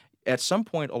then at some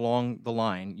point along the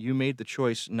line, you made the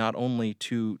choice not only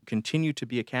to continue to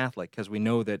be a Catholic, because we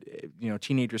know that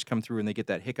teenagers come through and they get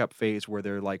that hiccup phase where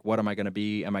they're like, what am I going to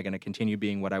be? Am I going to continue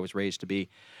being what I was raised to be?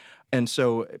 And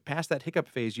so past that hiccup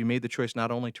phase, you made the choice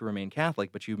not only to remain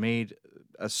Catholic, but you made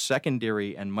a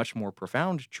secondary and much more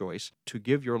profound choice to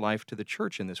give your life to the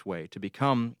church in this way, to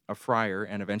become a friar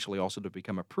and eventually also to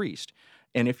become a priest.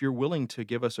 And if you're willing to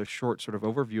give us a short sort of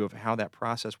overview of how that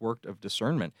process worked of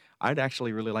discernment, I'd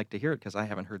actually really like to hear it because I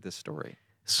haven't heard this story.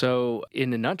 So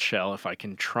in a nutshell, if I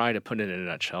can try to put it in a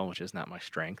nutshell, which is not my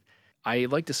strength, I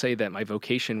like to say that my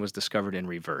vocation was discovered in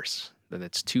reverse, that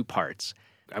it's two parts.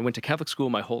 I went to Catholic school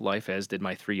my whole life, as did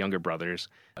my three younger brothers.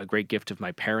 A great gift of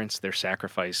my parents, their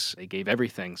sacrifice. They gave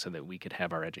everything so that we could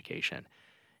have our education.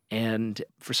 And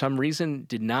for some reason,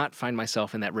 did not find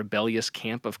myself in that rebellious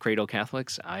camp of cradle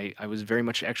Catholics. I was very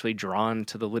much actually drawn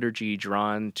to the liturgy,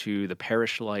 drawn to the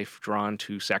parish life, drawn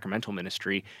to sacramental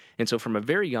ministry. And so from a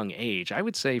very young age, I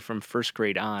would say from first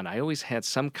grade on, I always had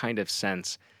some kind of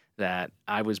sense that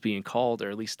I was being called, or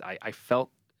at least I felt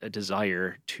a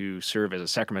desire to serve as a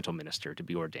sacramental minister, to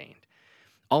be ordained.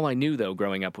 All I knew, though,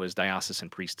 growing up was diocesan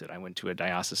priesthood. I went to a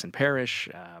diocesan parish,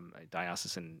 a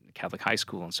diocesan Catholic high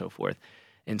school, and so forth.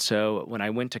 And so when I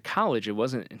went to college, it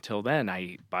wasn't until then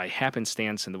by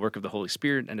happenstance and the work of the Holy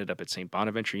Spirit, ended up at St.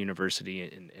 Bonaventure University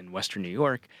in Western New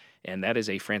York. And that is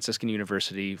a Franciscan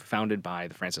university founded by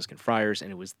the Franciscan friars.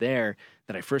 And it was there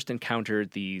that I first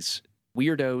encountered these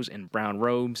weirdos in brown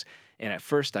robes. And at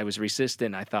first I was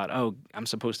resistant. I thought, oh, I'm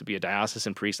supposed to be a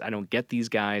diocesan priest. I don't get these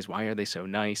guys. Why are they so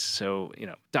nice? So,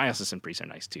 diocesan priests are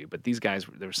nice too. But these guys,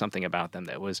 there was something about them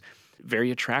that was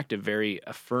very attractive, very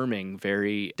affirming,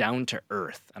 very down to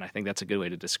earth. And I think that's a good way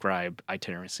to describe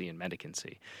itinerancy and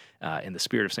mendicancy in the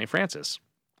spirit of St. Francis.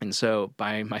 And so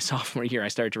by my sophomore year, I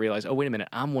started to realize, oh, wait a minute,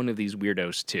 I'm one of these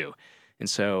weirdos too. And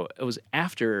so it was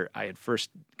after I had first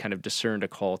kind of discerned a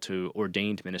call to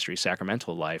ordained ministry,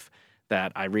 sacramental life,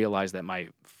 that I realized that my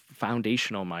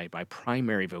foundational, my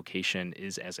primary vocation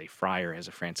is as a friar, as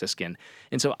a Franciscan.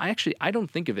 And so I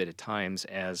don't think of it at times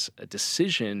as a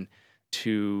decision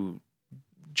to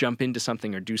jump into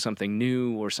something or do something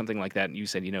new or something like that. And you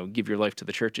said, give your life to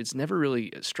the church. It's never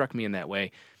really struck me in that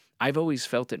way. I've always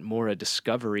felt it more a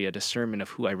discovery, a discernment of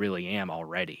who I really am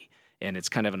already. And it's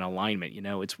kind of an alignment,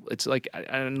 it's like,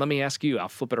 and let me ask you, I'll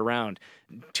flip it around.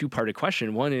 Two-parted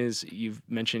question. One is, you've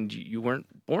mentioned you weren't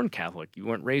born Catholic, you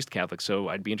weren't raised Catholic, so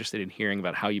I'd be interested in hearing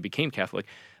about how you became Catholic.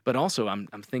 But also, I'm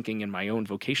thinking in my own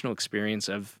vocational experience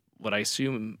of what I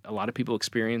assume a lot of people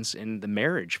experience in the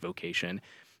marriage vocation,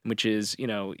 which is, you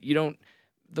don't,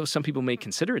 though some people may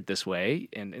consider it this way,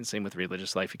 and same with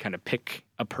religious life, you kind of pick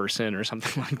a person or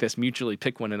something like this, mutually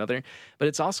pick one another. But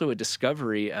it's also a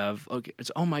discovery of, okay,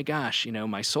 oh my gosh,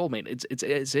 my soulmate. It's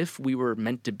as if we were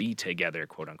meant to be together,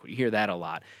 quote unquote. You hear that a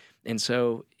lot. And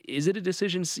so is it a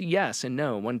decision? Yes and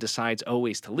no. One decides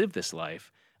always to live this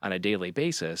life on a daily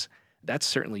basis. That's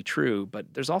certainly true,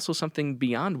 but there's also something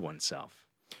beyond oneself.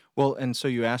 Well, and so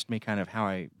you asked me kind of how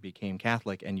I became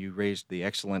Catholic, and you raised the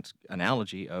excellent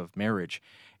analogy of marriage.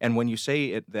 And when you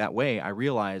say it that way, I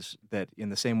realize that in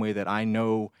the same way that I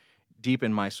know deep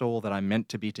in my soul that I'm meant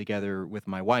to be together with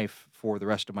my wife for the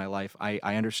rest of my life, I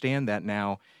understand that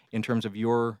now in terms of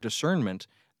your discernment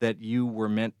that you were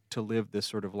meant to live this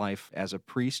sort of life as a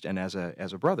priest and as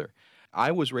a brother.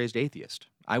 I was raised atheist.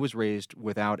 I was raised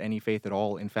without any faith at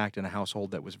all, in fact, in a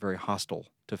household that was very hostile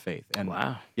to faith. And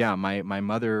wow. Yeah, my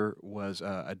mother was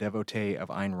a devotee of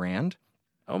Ayn Rand.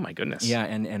 Oh, my goodness. Yeah,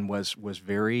 and was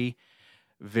very,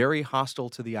 very hostile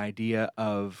to the idea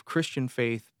of Christian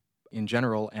faith in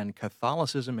general and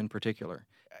Catholicism in particular.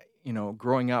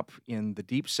 Growing up in the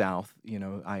Deep South,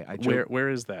 I where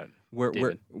is that? Where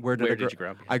did you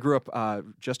grow up? I grew up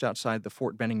just outside the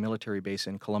Fort Benning military base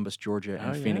in Columbus, Georgia,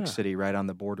 and Phoenix City, right on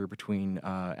the border between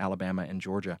Alabama and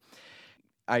Georgia.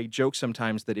 I joke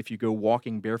sometimes that if you go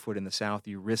walking barefoot in the South,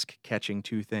 you risk catching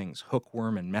two things: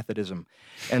 hookworm and Methodism.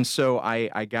 And so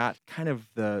I got kind of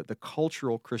the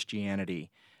cultural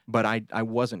Christianity, but I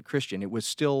wasn't Christian. It was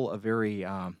still a very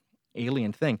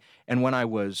alien thing. And when I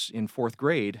was in fourth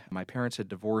grade, my parents had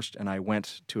divorced, and I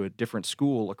went to a different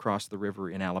school across the river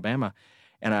in Alabama.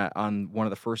 And on one of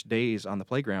the first days on the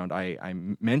playground, I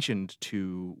mentioned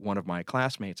to one of my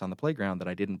classmates on the playground that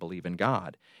I didn't believe in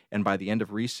God. And by the end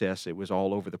of recess, it was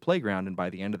all over the playground. And by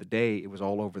the end of the day, it was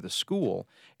all over the school.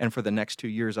 And for the next 2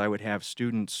 years, I would have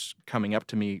students coming up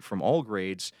to me from all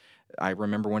grades. I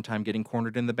remember one time getting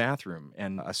cornered in the bathroom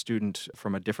and a student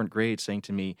from a different grade saying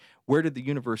to me, "Where did the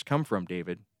universe come from,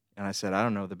 David?" And I said, "I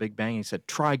don't know, the Big Bang." And he said,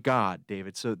 "Try God,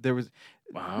 David." So there was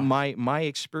my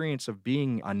experience of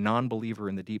being a non-believer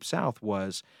in the Deep South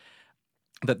was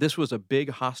that this was a big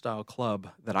hostile club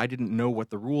that I didn't know what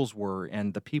the rules were,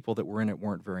 and the people that were in it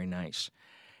weren't very nice.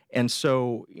 And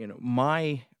so,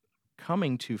 my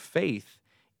coming to faith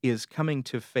is coming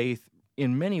to faith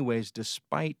in many ways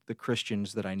despite the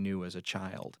Christians that I knew as a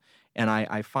child. And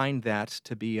I find that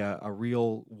to be a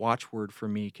real watchword for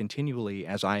me continually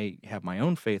as I have my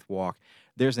own faith walk.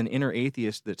 There's an inner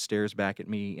atheist that stares back at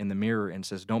me in the mirror and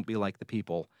says, "Don't be like the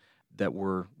people that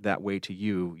were that way to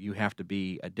you. You have to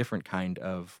be a different kind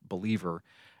of believer.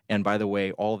 And by the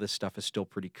way, all this stuff is still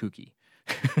pretty kooky."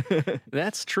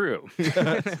 That's true.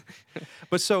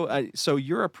 But so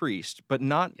you're a priest, but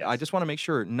not. Yes. I just want to make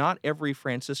sure not every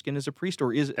Franciscan is a priest,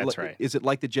 or is it? That's right. Is it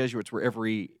like the Jesuits, where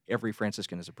every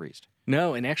Franciscan is a priest?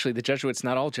 No, and actually, the Jesuits.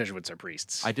 Not all Jesuits are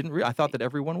priests. I didn't. I thought that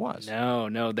everyone was.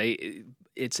 No.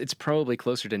 It's probably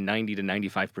closer to 90 to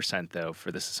 95% though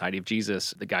for the Society of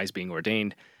Jesus. The guys being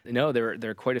ordained. No, there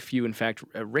are quite a few. In fact,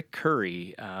 Rick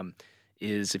Curry.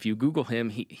 Is, if you Google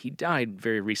him, he died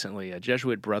very recently, a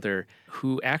Jesuit brother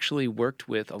who actually worked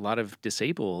with a lot of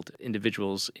disabled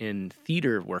individuals in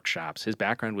theater workshops. His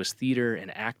background was theater and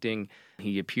acting.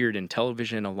 He appeared in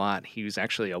television a lot. He was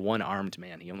actually a one-armed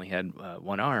man. He only had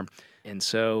one arm. And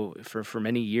so for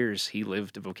many years, he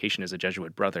lived a vocation as a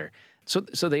Jesuit brother. So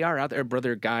they are out there.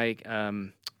 Brother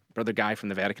Guy from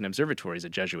the Vatican Observatory is a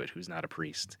Jesuit who's not a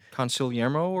priest.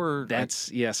 Conciliarmo, or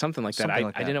something like that.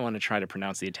 I didn't want to try to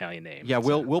pronounce the Italian name. Yeah,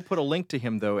 we'll put a link to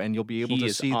him though, and you'll be able to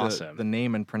see awesome. the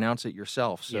name and pronounce it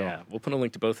yourself. So. Yeah, we'll put a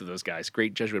link to both of those guys.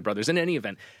 Great Jesuit brothers. In any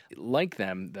event, like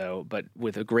them though, but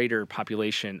with a greater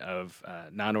population of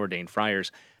non-ordained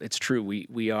friars, it's true.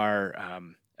 We are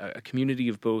a community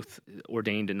of both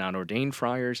ordained and non-ordained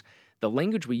friars. The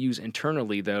language we use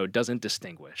internally though doesn't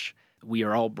distinguish. we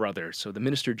are all brothers. So the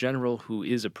minister general, who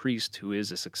is a priest, who is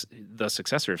the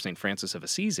successor of St. Francis of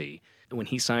Assisi, when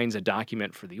he signs a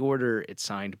document for the order, it's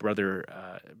signed brother,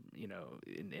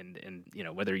 and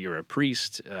whether you're a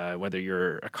priest, whether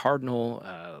you're a cardinal,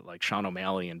 like Sean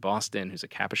O'Malley in Boston, who's a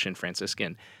Capuchin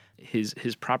Franciscan,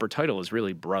 his proper title is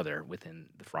really brother within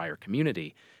the friar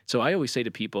community. So I always say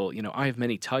to people, I have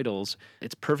many titles.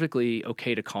 It's perfectly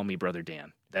okay to call me Brother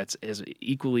Dan. That's as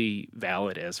equally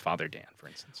valid as Father Dan, for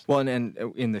instance. Well, and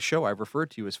in the show, I've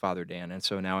referred to you as Father Dan, and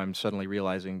so now I'm suddenly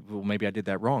realizing, well, maybe I did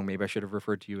that wrong. Maybe I should have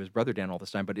referred to you as Brother Dan all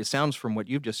this time. But it sounds from what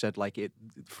you've just said like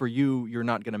for you, you're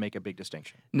not going to make a big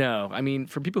distinction. No, I mean,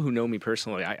 for people who know me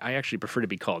personally, I actually prefer to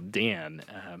be called Dan.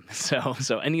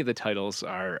 So any of the titles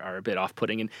are a bit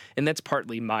off-putting, and that's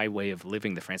partly my way of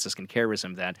living the Franciscan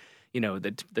charism. That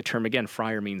the term again,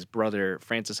 friar means brother.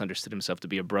 Francis understood himself to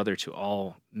be a brother to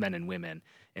all men and women.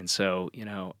 And so,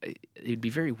 it'd be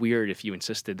very weird if you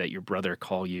insisted that your brother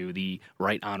call you the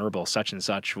Right Honorable such and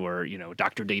such, or,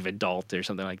 Dr. David Dalt or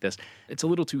something like this. It's a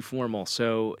little too formal.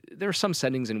 So there are some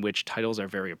settings in which titles are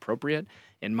very appropriate.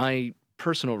 And my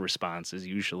personal response is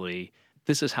usually,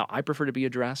 this is how I prefer to be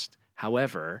addressed.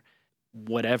 However,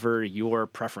 whatever your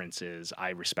preference is,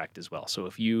 I respect as well. So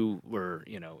if you were,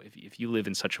 if you live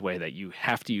in such a way that you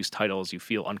have to use titles, you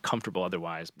feel uncomfortable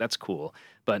otherwise, that's cool.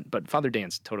 But Father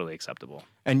Dan's totally acceptable.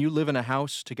 And you live in a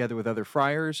house together with other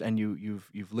friars, and you've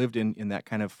lived in that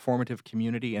kind of formative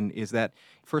community. And is that,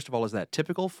 first of all, is that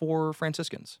typical for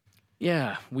Franciscans?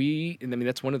 Yeah,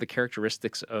 that's one of the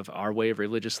characteristics of our way of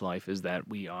religious life is that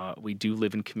we do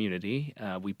live in community.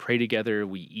 We pray together,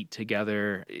 we eat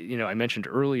together. I mentioned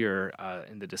earlier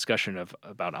in the discussion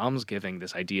about almsgiving,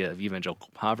 this idea of evangelical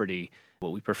poverty.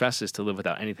 What we profess is to live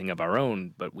without anything of our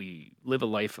own, but we live a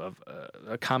life of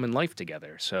a common life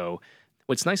together. So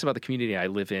what's nice about the community I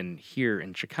live in here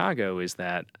in Chicago is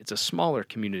that it's a smaller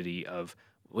community of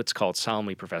what's called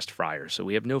solemnly professed friars. So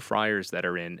we have no friars that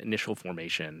are in initial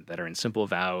formation, that are in simple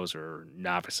vows or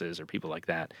novices or people like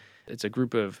that. It's a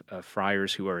group of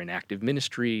friars who are in active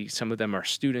ministry. Some of them are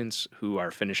students who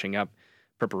are finishing up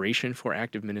preparation for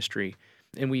active ministry.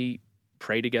 And we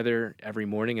pray together every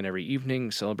morning and every evening,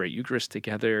 celebrate Eucharist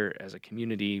together as a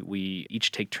community. We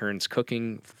each take turns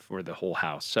cooking for the whole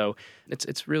house. So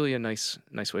it's really a nice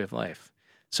way of life.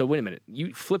 So wait a minute,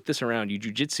 you flipped this around, you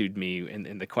jujitsu'd me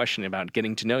in the question about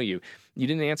getting to know you. You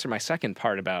didn't answer my second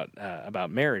part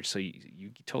about marriage, so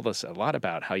you told us a lot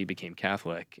about how you became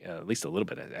Catholic, at least a little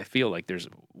bit. I feel like there's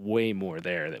way more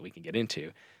there that we can get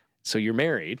into. So you're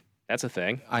married, that's a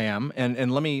thing. I am,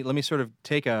 and let me sort of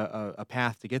take a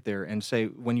path to get there and say,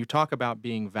 when you talk about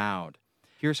being vowed,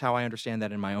 here's how I understand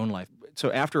that in my own life.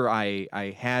 So after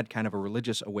I had kind of a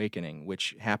religious awakening,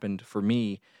 which happened for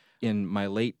me in my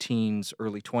late teens,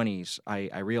 early 20s,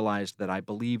 I realized that I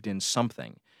believed in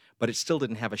something, but it still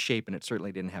didn't have a shape, and it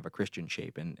certainly didn't have a Christian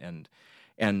shape.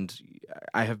 And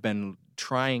I have been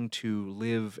trying to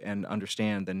live and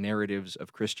understand the narratives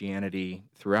of Christianity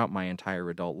throughout my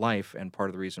entire adult life, and part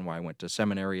of the reason why I went to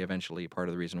seminary eventually, part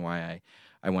of the reason why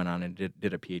I went on and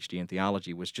did a PhD in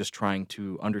theology, was just trying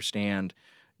to understand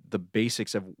the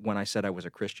basics of when I said I was a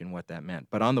Christian, what that meant.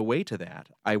 But on the way to that,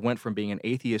 I went from being an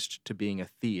atheist to being a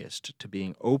theist, to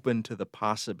being open to the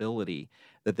possibility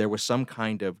that there was some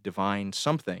kind of divine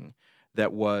something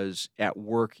that was at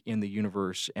work in the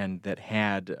universe and that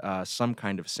had some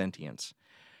kind of sentience.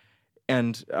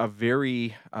 And a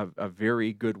very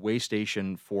good way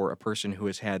station for a person who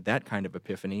has had that kind of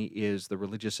epiphany is the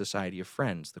Religious Society of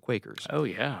Friends, the Quakers. Oh,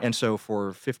 yeah. And so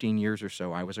for 15 years or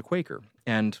so, I was a Quaker.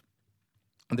 And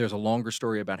there's a longer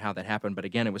story about how that happened, but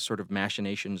again, it was sort of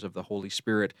machinations of the Holy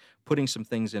Spirit putting some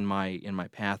things in my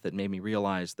path that made me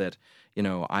realize that,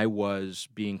 I was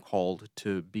being called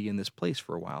to be in this place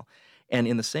for a while. And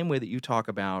in the same way that you talk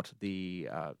about the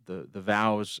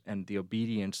vows and the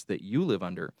obedience that you live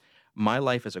under, my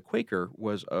life as a Quaker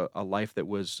was a life that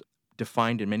was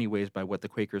defined in many ways by what the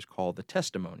Quakers call the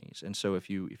testimonies. And so if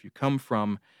you come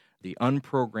from the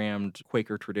unprogrammed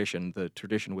Quaker tradition, the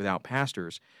tradition without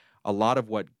pastors, a lot of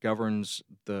what governs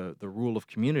the rule of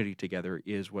community together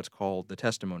is what's called the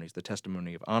testimonies, the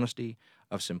testimony of honesty,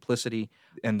 of simplicity,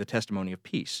 and the testimony of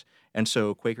peace. And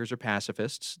so Quakers are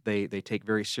pacifists. They take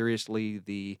very seriously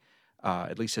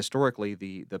at least historically,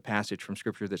 the passage from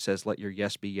Scripture that says, let your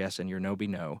yes be yes and your no be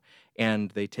no. And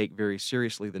they take very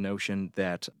seriously the notion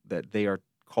that they are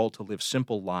called to live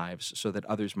simple lives so that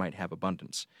others might have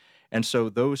abundance. And so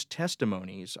those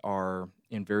testimonies are,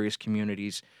 in various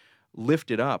communities,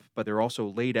 lifted up, but they're also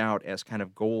laid out as kind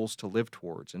of goals to live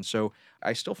towards. And so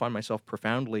I still find myself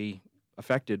profoundly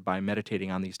affected by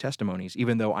meditating on these testimonies,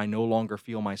 even though I no longer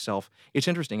feel myself. It's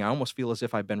interesting. I almost feel as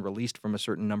if I've been released from a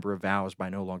certain number of vows by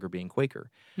no longer being Quaker.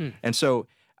 And so,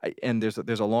 and there's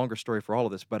a longer story for all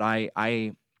of this, but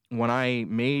when I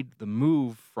made the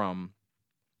move from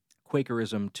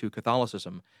Quakerism to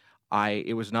Catholicism,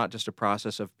 it was not just a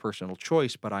process of personal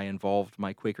choice, but I involved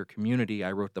my Quaker community.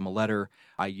 I wrote them a letter.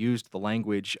 I used the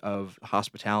language of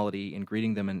hospitality in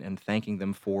greeting them and thanking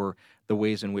them for the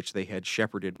ways in which they had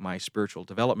shepherded my spiritual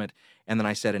development. And then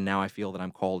I said, and now I feel that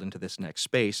I'm called into this next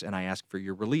space, and I ask for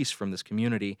your release from this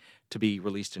community to be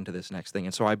released into this next thing.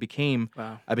 And so I became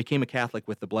a Catholic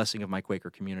with the blessing of my Quaker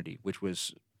community, which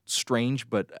was strange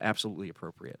but absolutely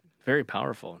appropriate. Very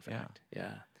powerful, in fact.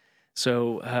 Yeah.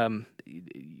 So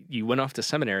you went off to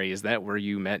seminary. Is that where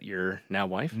you met your now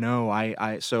wife? No,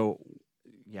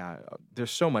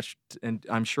 there's so much, and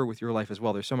I'm sure with your life as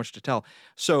well, there's so much to tell.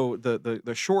 So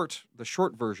the short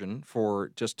version,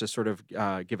 for just to sort of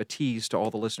give a tease to all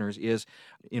the listeners, is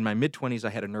in my mid-20s, I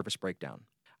had a nervous breakdown.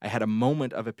 I had a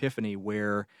moment of epiphany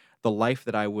where the life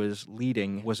that I was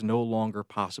leading was no longer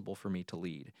possible for me to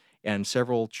lead. And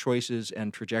several choices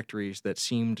and trajectories that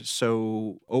seemed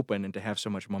so open and to have so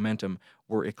much momentum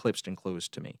were eclipsed and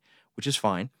closed to me, which is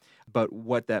fine. But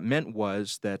what that meant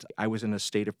was that I was in a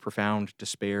state of profound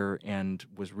despair and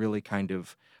was really kind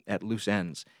of at loose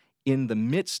ends. In the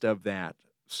midst of that,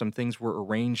 some things were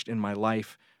arranged in my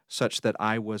life such that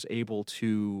I was able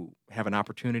to have an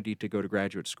opportunity to go to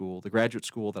graduate school. The graduate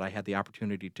school that I had the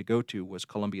opportunity to go to was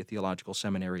Columbia Theological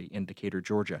Seminary in Decatur,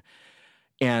 Georgia.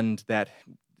 And that,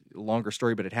 longer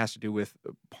story, but it has to do with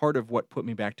part of what put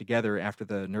me back together after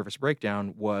the nervous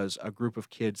breakdown was a group of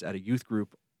kids at a youth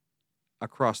group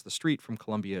across the street from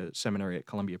Columbia Seminary at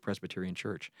Columbia Presbyterian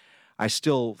Church. I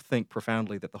still think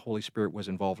profoundly that the Holy Spirit was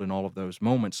involved in all of those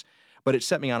moments, but it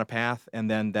set me on a path, and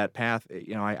then that path,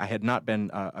 I had not been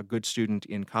a good student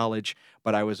in college,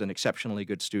 but I was an exceptionally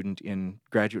good student in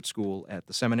graduate school at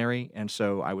the seminary, and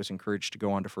so I was encouraged to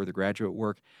go on to further graduate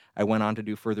work. I went on to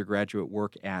do further graduate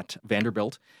work at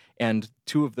Vanderbilt, and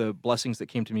two of the blessings that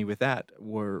came to me with that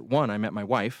were, one, I met my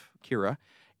wife, Kira,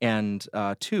 and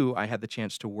two, I had the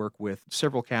chance to work with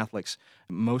several Catholics,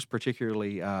 most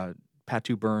particularly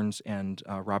Patu Burns and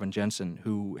Robin Jensen,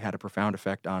 who had a profound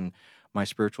effect on my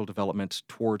spiritual development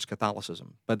towards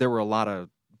Catholicism. But there were a lot of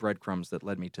breadcrumbs that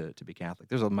led me to be Catholic.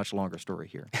 There's a much longer story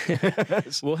here.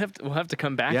 We'll have to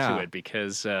come back to it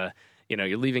because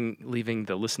you're leaving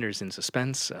the listeners in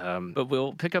suspense. But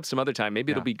we'll pick up some other time.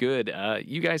 Maybe it'll be good.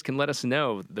 You guys can let us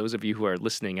know, those of you who are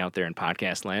listening out there in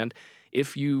podcast land,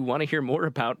 if you want to hear more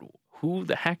about who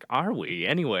the heck are we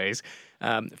anyways.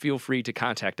 Feel free to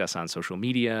contact us on social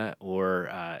media or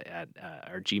at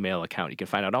our Gmail account. You can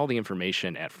find out all the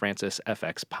information at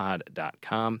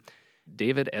francisfxpod.com.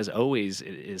 David, as always,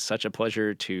 it is such a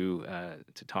pleasure to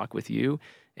talk with you,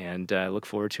 and look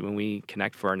forward to when we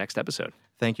connect for our next episode.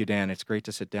 Thank you, Dan. It's great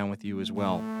to sit down with you as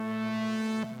well.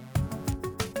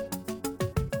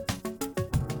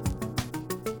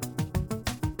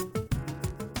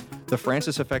 The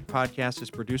Francis Effect podcast is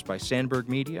produced by Sandberg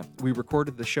Media. We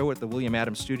recorded the show at the William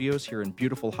Adams Studios here in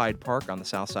beautiful Hyde Park on the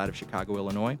south side of Chicago,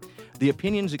 Illinois. The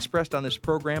opinions expressed on this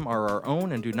program are our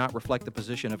own and do not reflect the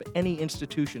position of any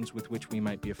institutions with which we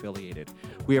might be affiliated.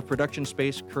 We have production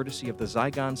space courtesy of the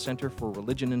Zygon Center for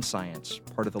Religion and Science,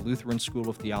 part of the Lutheran School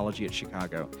of Theology at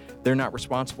Chicago. They're not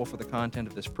responsible for the content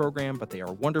of this program, but they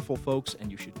are wonderful folks,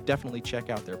 and you should definitely check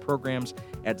out their programs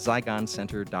at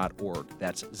zygoncenter.org.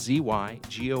 That's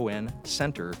ZYGON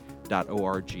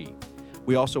center.org.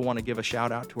 We also want to give a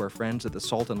shout out to our friends at the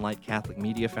Salt and Light Catholic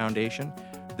Media Foundation.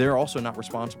 They're also not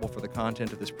responsible for the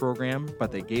content of this program,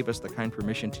 but they gave us the kind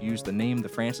permission to use the name The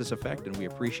Francis Effect, and we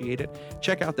appreciate it.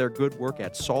 Check out their good work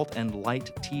at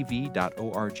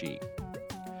saltandlighttv.org.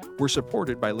 We're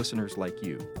supported by listeners like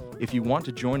you. If you want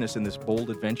to join us in this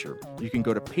bold adventure, you can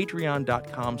go to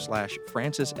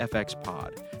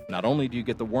patreon.com/FrancisFXPod. Not only do you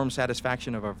get the warm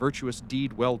satisfaction of a virtuous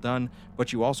deed well done,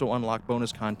 but you also unlock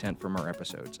bonus content from our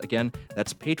episodes. Again,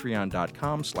 that's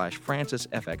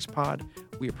patreon.com/FrancisFXPod.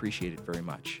 We appreciate it very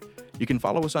much. You can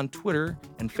follow us on Twitter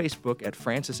and Facebook at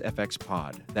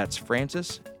FrancisFXPod. That's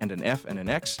Francis and an F and an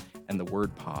X and the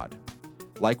word pod.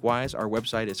 Likewise, our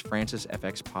website is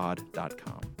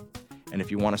francisfxpod.com. And if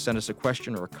you want to send us a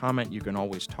question or a comment, you can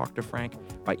always talk to Frank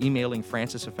by emailing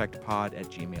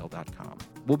franciseffectpod@gmail.com.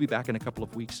 We'll be back in a couple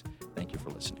of weeks. Thank you for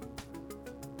listening.